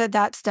so now that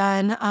that's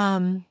done,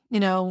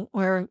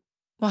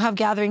 we'll have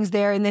gatherings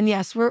there. And then,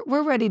 yes,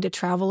 we're ready to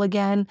travel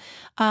again.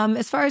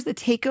 As far as the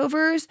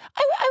takeovers,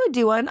 I would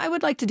do one. I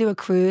would like to do a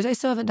cruise. I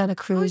still haven't done a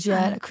cruise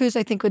yet. A cruise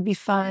I think would be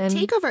fun.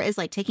 Takeover is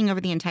like taking over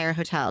the entire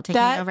hotel,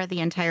 taking over the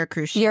entire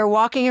cruise ship. You're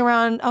walking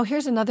around. Oh,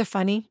 here's another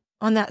funny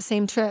on that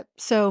same trip.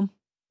 So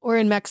we're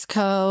in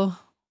Mexico.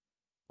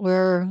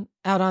 We're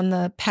out on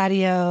the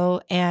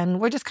patio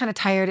and we're just kind of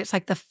tired. It's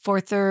like the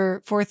fourth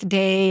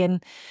day.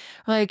 And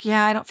we're like,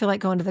 yeah, I don't feel like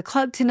going to the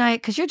club tonight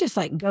because you're just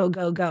like, go,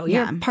 go, go.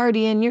 You're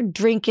partying, you're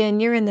drinking,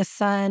 you're in the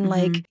sun,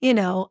 like, and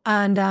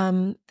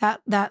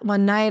that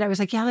one night I was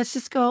like, yeah, let's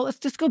just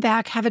go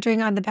back, have a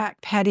drink on the back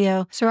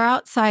patio. So we're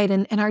outside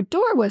and our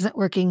door wasn't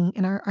working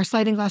and our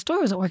sliding glass door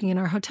wasn't working in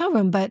our hotel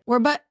room, but we're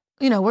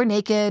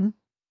naked.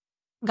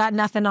 Got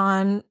nothing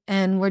on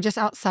and we're just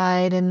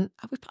outside and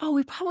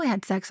we probably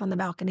had sex on the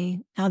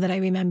balcony now that I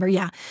remember.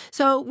 Yeah.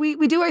 So we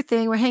do our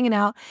thing. We're hanging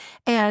out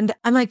and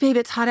I'm like, babe,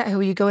 it's hot out here.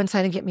 Will you go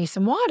inside and get me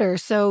some water?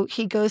 So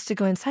he goes to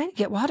go inside and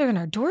get water and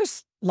our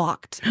door's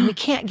locked and we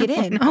can't get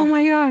in. Oh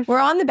my gosh. We're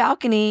on the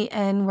balcony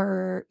and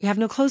we have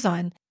no clothes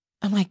on.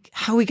 I'm like,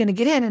 how are we going to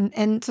get in?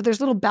 And so there's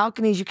little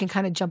balconies you can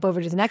kind of jump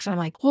over to the next one. I'm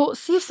like, well,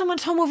 see if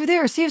someone's home over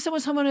there. See if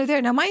someone's home over there.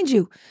 Now, mind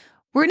you,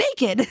 we're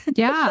naked.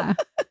 Yeah.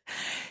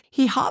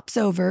 He hops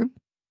over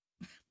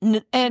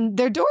and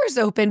their door's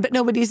open, but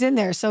nobody's in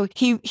there. So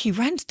he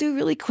runs through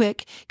really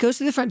quick, goes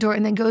to the front door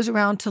and then goes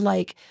around to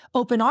like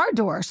open our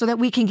door so that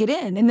we can get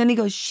in. And then he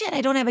goes, shit,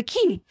 I don't have a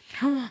key.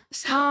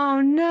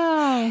 Oh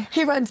no.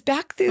 He runs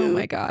back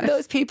through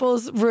those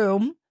people's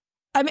room.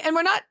 I mean, and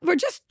we're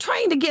just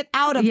trying to get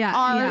out of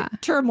our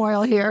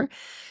turmoil here.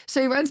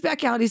 So he runs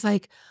back out. He's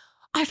like,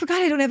 I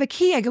forgot I don't have a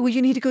key. I go, well,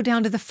 you need to go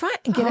down to the front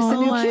and get us a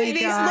new key. And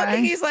he's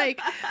looking, he's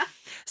like,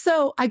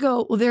 so I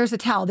go, well, there's a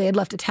towel. They had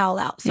left a towel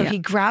out. So he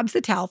grabs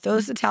the towel,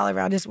 throws the towel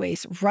around his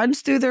waist,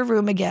 runs through their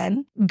room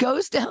again,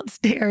 goes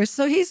downstairs.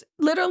 So he's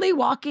literally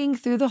walking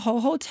through the whole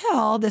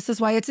hotel. This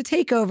is why it's a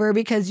takeover,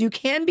 because you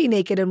can be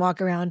naked and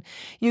walk around.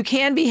 You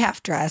can be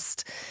half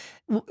dressed.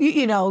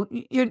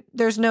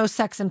 There's no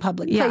sex in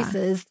public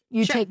places.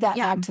 You take that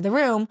back to the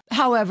room.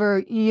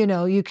 However,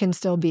 you can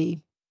still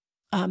be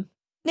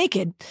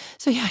naked.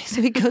 So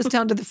he goes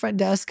down to the front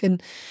desk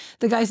and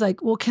the guy's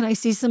like, well, can I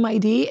see some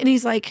ID? And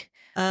he's like,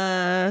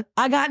 I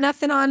got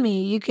nothing on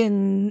me.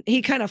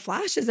 He kind of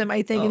flashes him,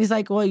 I think. And he's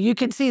like, well, you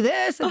can see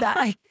this and that.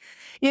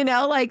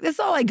 Like, this is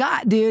all I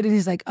got, dude. And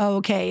he's like, oh,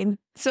 okay. And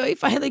so he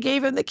finally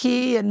gave him the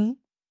key and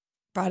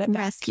brought it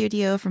back. Rescued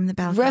you from the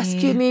balcony.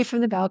 Rescued me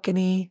from the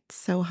balcony.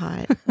 So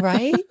hot.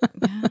 Right?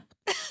 Yeah.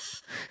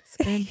 It's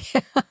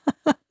good.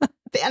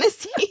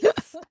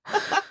 Fantasies.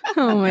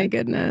 Oh my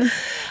goodness.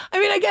 I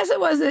mean, I guess it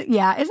wasn't,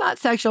 it's not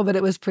sexual, but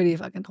it was pretty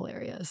fucking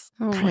hilarious.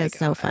 Oh my gosh.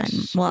 So fun.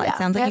 Well, it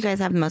sounds like you guys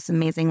have the most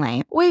amazing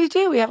life. We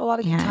do. We have a lot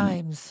of good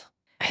times.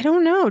 I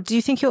don't know. Do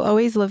you think you'll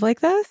always live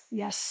like this?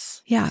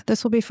 Yes. Yeah,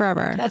 this will be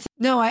forever.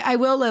 I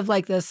will live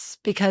like this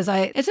because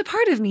it's a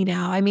part of me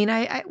now. I mean,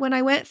 I when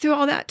I went through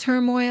all that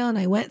turmoil and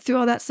I went through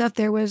all that stuff,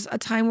 there was a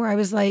time where I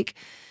was like,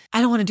 I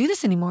don't want to do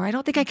this anymore. I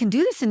don't think I can do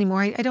this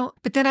anymore. I don't.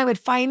 But then I would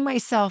find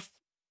myself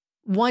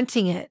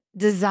wanting it,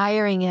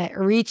 desiring it,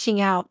 reaching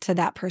out to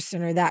that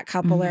person or that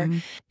couple or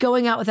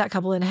going out with that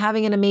couple and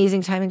having an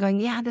amazing time and going,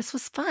 yeah, this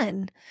was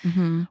fun.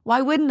 Mm-hmm.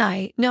 Why wouldn't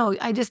I? No,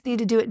 I just need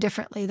to do it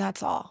differently.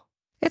 That's all.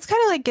 It's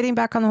kind of like getting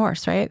back on the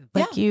horse, right?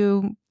 Like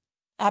you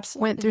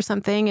absolutely went through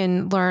something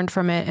and learned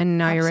from it and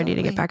now you're ready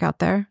to get back out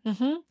there.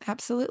 Mm-hmm.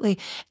 Absolutely.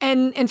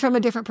 And from a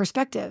different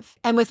perspective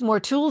and with more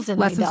tools in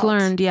lessons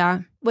learned. Yeah.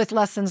 With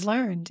lessons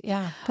learned.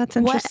 Yeah. That's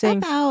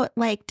interesting. What about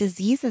like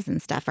diseases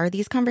and stuff? Are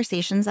these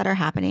conversations that are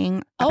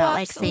happening about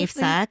like safe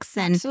sex?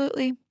 And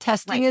absolutely.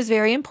 Testing is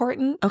very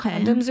important. Okay.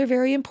 Condoms are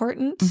very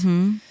important.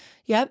 Mm-hmm.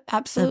 Yep,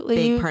 absolutely.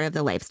 It's a big part of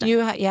the lifestyle.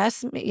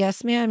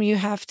 Yes, ma'am. You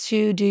have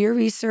to do your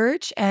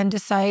research and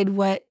decide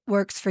what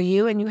works for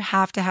you. And you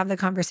have to have the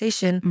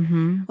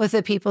conversation with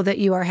the people that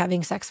you are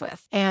having sex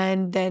with.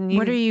 And then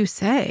what do you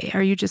say?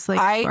 Are you just like,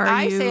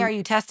 I say, are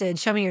you tested?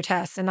 Show me your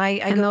tests. And I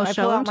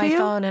pull out my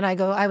phone and I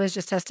go, I was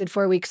just tested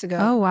 4 weeks ago.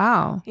 Oh,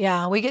 wow.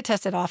 Yeah, we get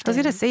tested often. I was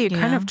going to say, you're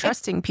kind of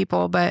trusting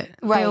people, but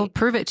they'll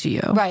prove it to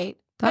you. Right.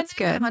 That's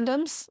good.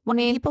 Condoms. When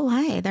people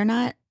lie, they're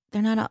not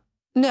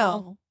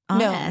No.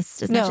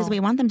 honest as much as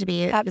we want them to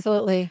be.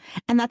 Absolutely.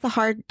 And that's a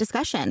hard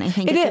discussion. I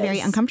think it's a very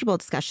uncomfortable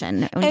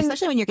discussion.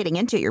 Especially when you're getting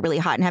into it, you're really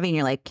hot and heavy and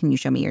you're like, can you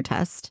show me your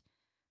test?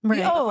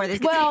 Right.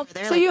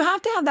 So you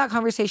have to have that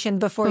conversation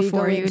before you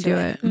go into do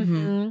it.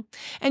 Mm-hmm.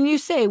 And you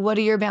say, what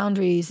are your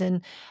boundaries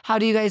and how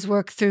do you guys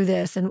work through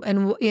this? And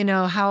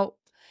how,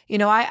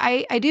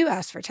 I do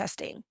ask for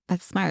testing.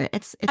 That's smart.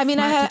 It's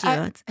smart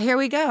to do. Here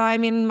we go. I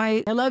mean,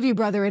 I love you,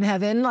 brother in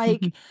heaven.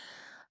 Like,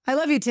 I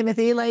love you,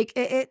 Timothy. Like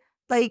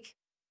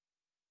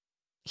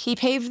he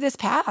paved this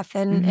path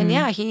and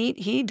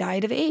he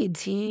died of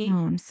AIDS.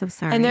 I'm so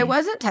sorry. And there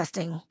wasn't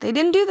testing. They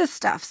didn't do this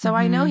stuff. So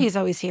I know he's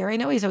always here. I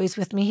know he's always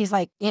with me. He's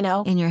like, in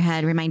your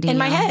head, reminding you. In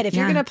my head, if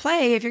you're going to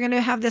play, if you're going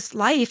to have this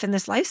life and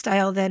this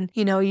lifestyle, then,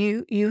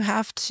 you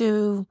have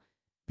to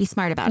be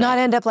smart about not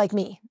end up like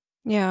me.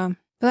 Yeah.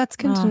 Well, that's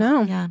good to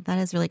know. Yeah, that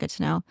is really good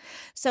to know.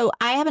 So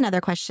I have another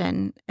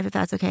question, if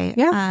that's okay.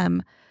 Yeah.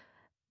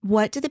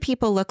 What do the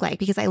people look like?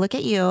 Because I look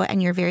at you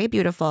and you're very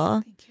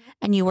beautiful. Thank you.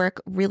 And you work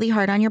really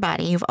hard on your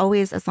body. You've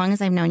always, as long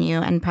as I've known you,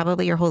 and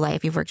probably your whole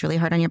life, you've worked really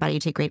hard on your body. You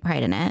take great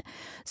pride in it.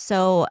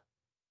 So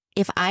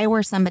if I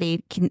were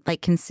somebody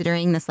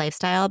considering this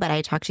lifestyle, but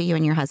I talk to you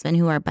and your husband,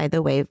 who are, by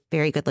the way,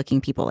 very good looking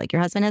people, like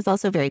your husband is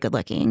also very good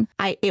looking,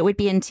 it would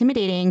be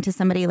intimidating to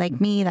somebody like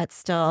me that's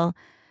still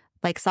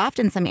like soft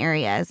in some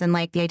areas. And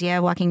like the idea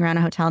of walking around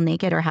a hotel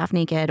naked or half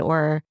naked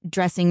or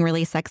dressing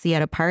really sexy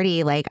at a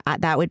party, like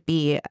that would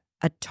be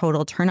a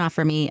total turnoff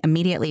for me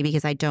immediately,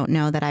 because I don't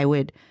know that I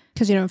would.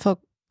 Because you don't feel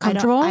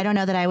comfortable? I don't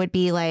know that I would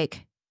be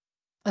like.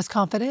 As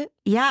confident?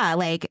 Yeah.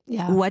 Like,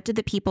 what do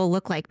the people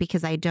look like?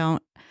 Because I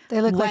don't.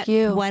 They look like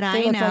you.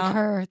 They look like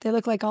her. They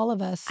look like all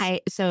of us.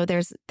 So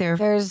there's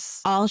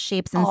all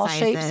shapes and sizes. All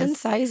shapes and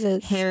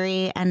sizes.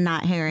 Hairy and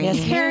not hairy.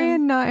 Yes, hairy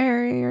and not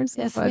hairy or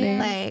something. Yes, ma'am.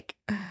 Like,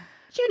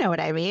 you know what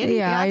I mean?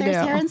 Yeah, I there's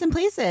do. hair in some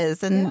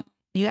places and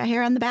you got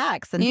hair on the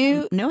backs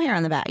and no hair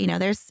on the back.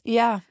 There's.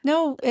 Yeah.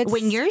 No, it's.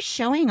 When you're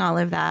showing all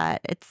of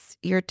that,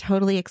 you're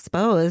totally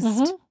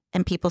exposed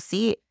and people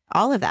see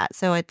all of that.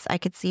 So I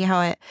could see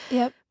how it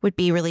would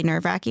be really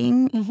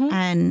nerve-wracking.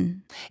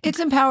 And it's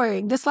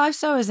empowering. This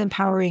lifestyle is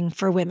empowering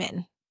for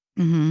women.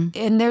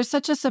 And there's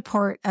such a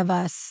support of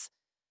us.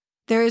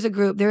 There is a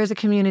group, there is a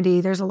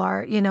community, there's a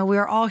lot,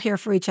 we're all here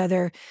for each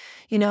other.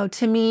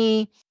 To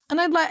me,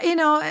 and I'd like,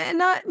 and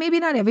not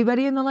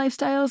everybody in the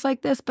lifestyle is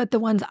like this, but the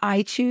ones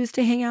I choose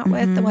to hang out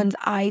with, the ones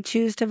I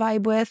choose to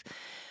vibe with,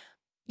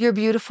 you're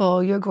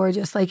beautiful, you're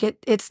gorgeous. Like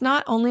it's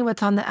not only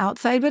what's on the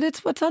outside, but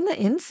it's what's on the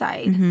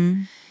inside,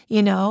 and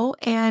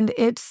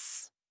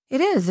it's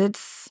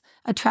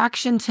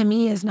attraction to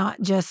me is not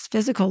just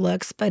physical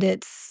looks, but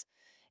it's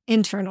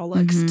internal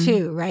looks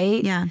too,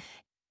 right? Yeah.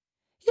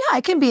 Yeah,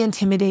 it can be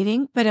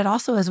intimidating, but it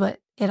also is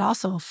it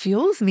also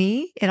fuels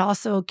me. It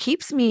also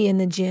keeps me in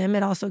the gym.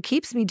 It also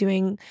keeps me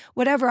doing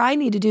whatever I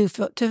need to do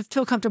to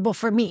feel comfortable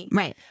for me.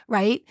 Right.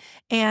 Right.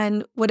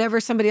 And whatever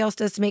somebody else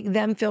does to make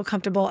them feel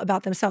comfortable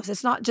about themselves.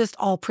 It's not just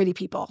all pretty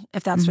people,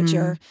 if that's what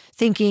you're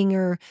thinking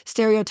or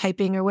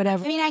stereotyping or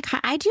whatever. I mean,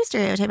 I do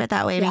stereotype it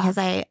that way because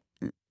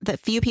the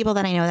few people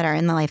that I know that are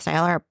in the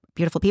lifestyle are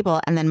beautiful people.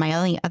 And then my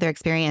only other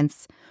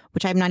experience,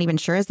 which I'm not even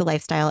sure is the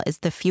lifestyle, is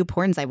the few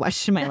porns I've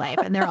watched in my life.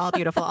 And they're all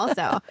beautiful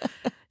also.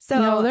 So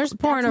no, there's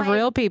porn of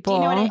real people.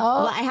 Do you know what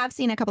well, I have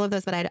seen a couple of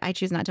those, but I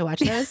choose not to watch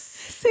those.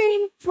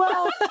 See?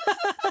 Well,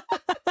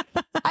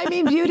 I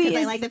mean, beauty is...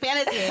 I like the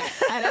fantasy.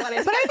 I don't want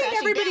to. But I think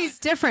everybody's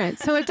different.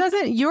 So it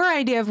doesn't... Your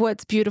idea of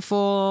what's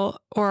beautiful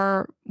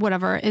or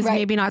whatever is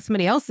maybe not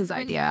somebody else's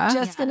idea.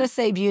 Just going to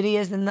say beauty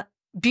is in the...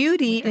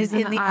 Beauty is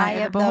in the eye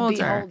of the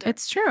beholder.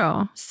 It's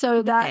true.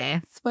 So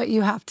that's what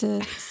you have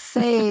to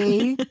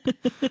say.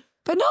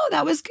 But no,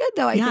 that was good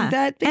though. I think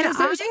that because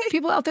there's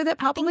people out there that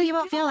probably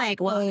people feel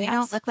like, well, I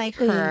don't look like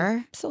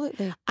her.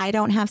 Absolutely. I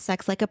don't have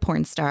sex like a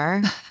porn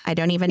star. I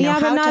don't even know how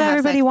to have sex. Yeah, but not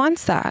everybody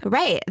wants that.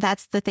 Right.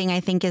 That's the thing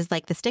I think is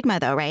like the stigma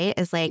though, right?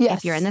 Is like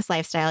if you're in this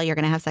lifestyle, you're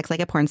going to have sex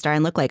like a porn star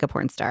and look like a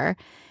porn star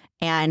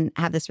and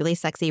have this really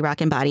sexy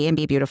rockin' body and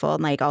be beautiful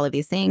and like all of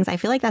these things. I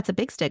feel like that's a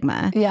big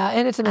stigma. Yeah,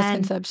 and it's a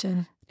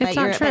misconception. It's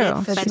not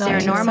true. But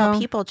they're normal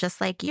people just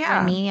like you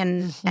and me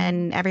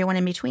and everyone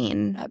in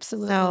between.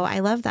 Absolutely. So I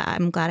love that.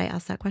 I'm glad I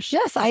asked that question.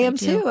 Yes, I am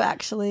too,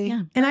 actually.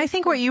 Yeah. And I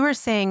think what you were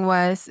saying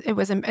was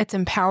it's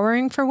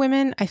empowering for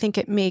women. I think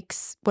it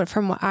makes,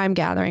 from what I'm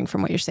gathering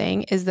from what you're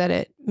saying, is that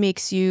it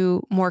makes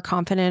you more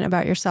confident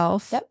about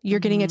yourself. Yep. You're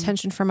getting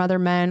attention from other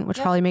men, which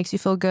probably makes you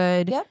feel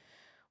good. Yep.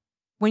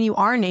 When you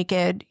are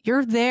naked,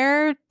 you're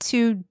there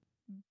to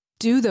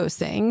do those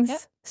things.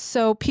 Yep.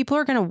 So people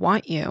are going to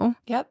want you.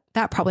 Yep.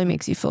 That probably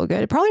makes you feel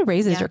good. It probably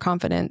raises your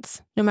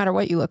confidence no matter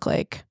what you look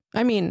like.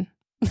 I mean,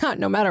 not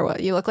no matter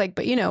what you look like,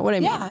 but you know what I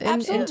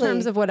mean. In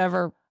terms of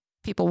whatever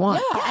people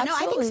want. Yeah, no,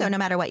 I think so. No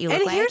matter what you look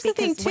and like. Here's the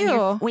thing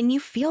too. When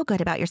you feel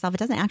good about yourself, it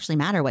doesn't actually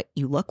matter what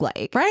you look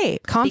like.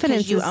 Right.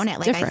 Confidence because you own it.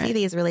 Like different. I see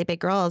these really big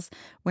girls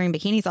wearing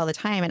bikinis all the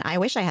time, and I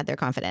wish I had their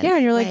confidence. Yeah,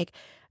 and you're like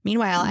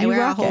meanwhile, I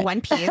wear a whole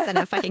one piece and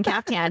a fucking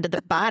caftan to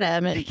the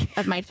bottom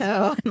of my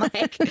toe.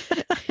 Like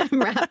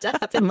I'm wrapped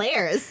up in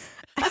layers.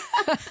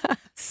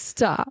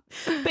 Stop.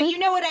 But you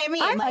know what I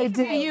mean. I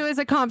do you as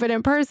a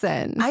confident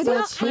person.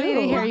 It's funny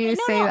to hear you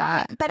say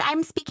that. But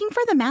I'm speaking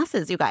for the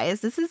masses, you guys.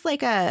 This is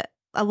like a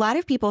lot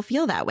of people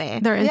feel that way.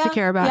 They're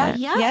insecure about it.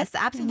 Yes,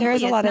 absolutely. There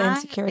is a lot of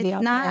insecurity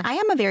out there. I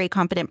am a very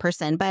confident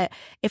person, but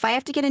if I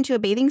have to get into a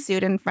bathing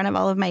suit in front of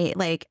all of my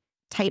like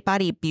tight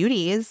body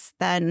beauties,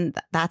 then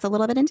that's a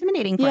little bit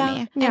intimidating for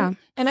me. Yeah.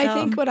 And I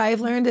think what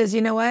I've learned is,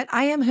 you know what?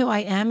 I am who I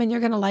am, and you're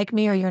going to like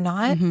me or you're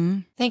not. Mm-hmm.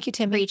 Thank you,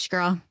 Tim. Preach,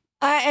 girl.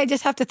 I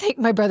just have to thank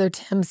my brother,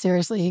 Tim.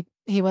 Seriously.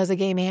 He was a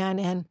gay man,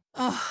 and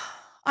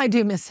I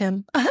do miss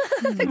him.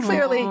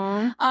 Clearly.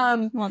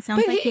 Well, it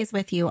sounds like he's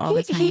with you all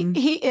the time.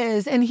 He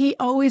is. And he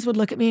always would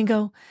look at me and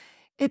go,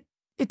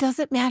 it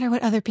doesn't matter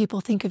what other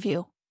people think of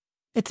you.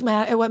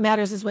 What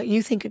matters is what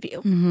you think of you.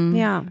 Mm-hmm.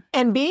 Yeah.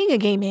 And being a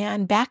gay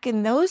man back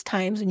in those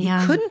times when you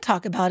couldn't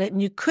talk about it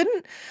and you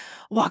couldn't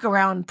walk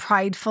around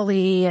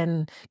pridefully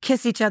and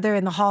kiss each other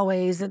in the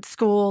hallways at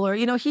school, or,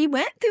 he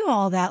went through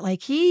all that.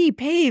 Like, he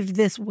paved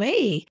this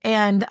way.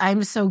 And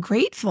I'm so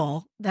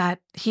grateful that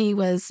he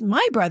was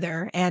my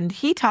brother and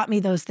he taught me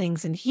those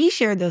things and he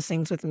shared those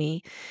things with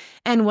me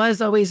and was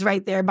always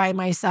right there by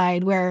my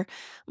side, where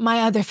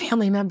my other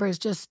family members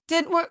just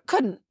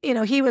couldn't.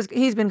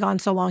 He's been gone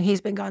so long.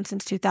 He's been gone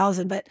since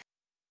 2000. But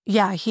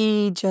yeah,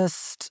 he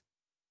just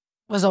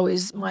was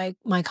always my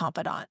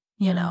confidant,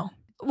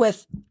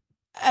 with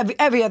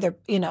every other,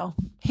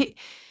 he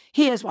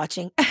is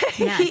watching.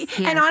 Yes,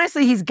 And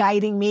honestly, he's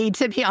guiding me,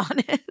 to be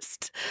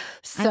honest.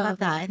 So, I love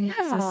that. I think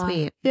that's so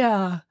sweet.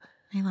 Yeah.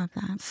 I love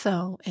that.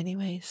 So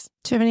anyways.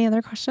 Do you have any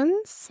other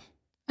questions?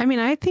 I mean,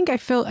 I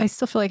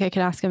still feel like I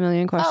could ask a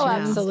million questions. Oh,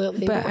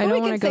 absolutely. But I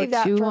don't want to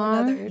go too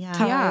long.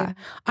 Yeah.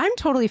 I'm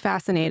totally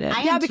fascinated.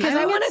 Because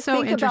I want to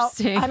so think about,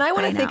 and I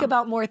want to think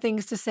about more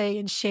things to say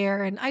and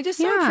share. And I just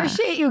so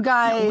appreciate you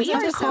guys. We I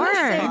just want to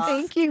say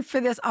thank you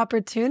for this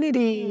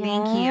opportunity.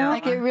 Thank you.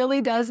 Like, it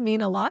really does mean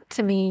a lot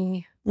to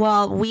me.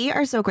 Well, we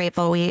are so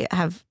grateful. We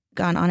have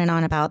gone on and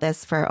on about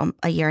this for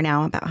a year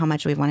now, about how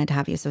much we've wanted to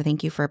have you. So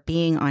thank you for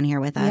being on here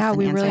with us. Yeah,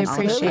 we really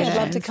appreciate it. I'd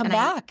love to come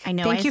back. I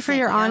know. Thank you for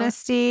your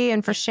honesty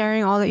and for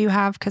sharing all that you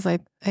have, because I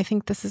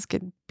think this is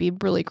going to be a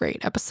really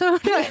great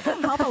episode.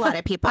 It'll help a lot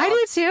of people. I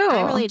do too.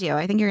 I really do.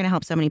 I think you're going to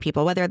help so many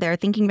people, whether they're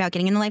thinking about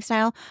getting in the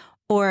lifestyle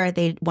or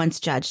they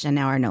once judged and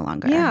now are no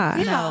longer.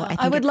 Yeah. So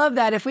I would love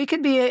that. If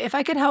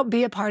I could help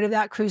be a part of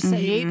that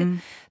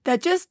crusade,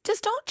 that just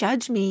don't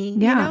judge me.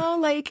 Yeah.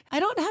 Like, I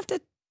don't have to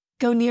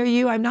go near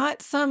you. I'm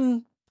not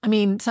some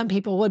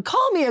people would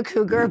call me a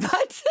cougar,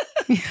 but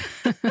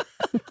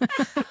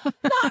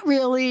not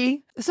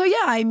really. So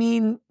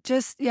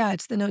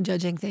it's the no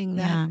judging thing.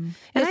 And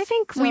I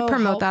think we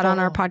promote that on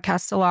our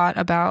podcast a lot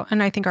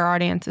and I think our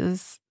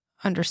audiences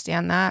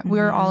understand that.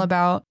 We're all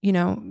about, we're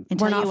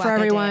not for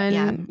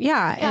everyone.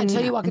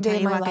 Until you walk a day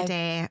in my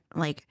life.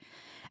 Like,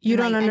 you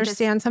don't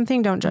understand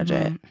something, don't judge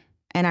it.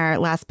 In our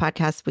last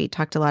podcast, we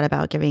talked a lot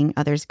about giving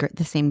others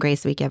the same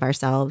grace we give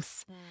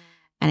ourselves.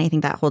 And I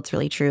think that holds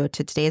really true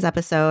to today's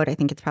episode. I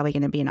think it's probably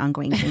going to be an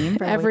ongoing theme.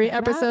 For every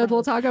episode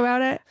we'll talk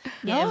about it.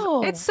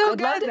 No, it's so I'd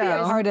good love to be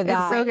a part of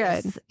that. It's so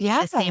good.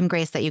 The same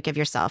grace that you give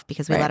yourself,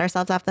 because we let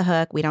ourselves off the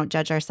hook. We don't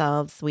judge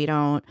ourselves. We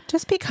don't.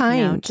 Just be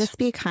kind. Just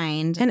be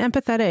kind. And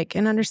empathetic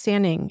and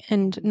understanding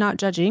and not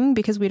judging,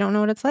 because we don't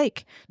know what it's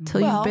like. Till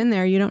you've been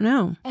there, you don't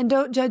know. And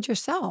don't judge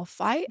yourself.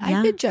 I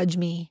did judge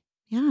me.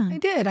 Yeah, I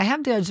did. I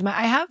have judged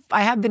I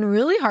have been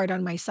really hard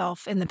on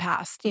myself in the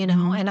past,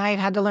 and I've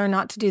had to learn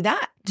not to do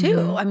that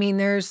too. I mean,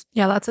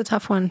 that's a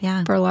tough one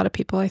for a lot of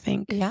people, I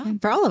think. Yeah.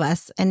 For all of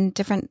us in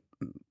different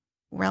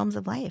realms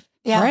of life.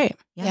 Yeah. Right.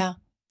 Yeah.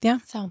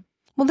 So,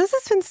 well, this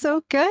has been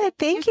so good.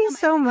 Thank you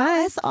so much.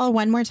 Tell us all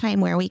one more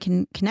time where we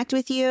can connect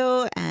with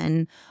you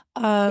and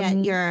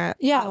get your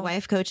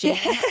wife coaching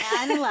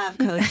and love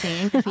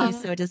coaching if you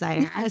so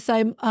desire. Yes,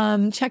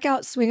 check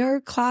out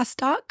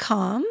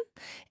swingerclass.com,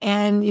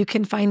 and you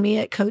can find me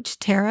at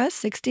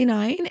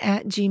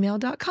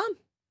coachtara69@gmail.com.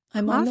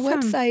 I'm on the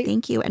website.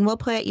 Thank you. And we'll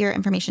put your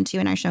information too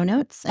in our show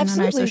notes and on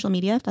our social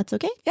media, if that's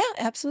okay. Yeah,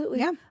 absolutely.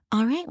 Yeah.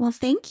 All right. Well,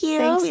 thank you.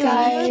 Thanks,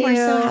 guys. We're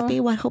so happy.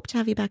 We hope to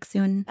have you back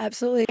soon.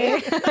 Absolutely.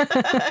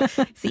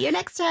 See you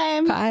next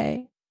time.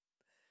 Bye.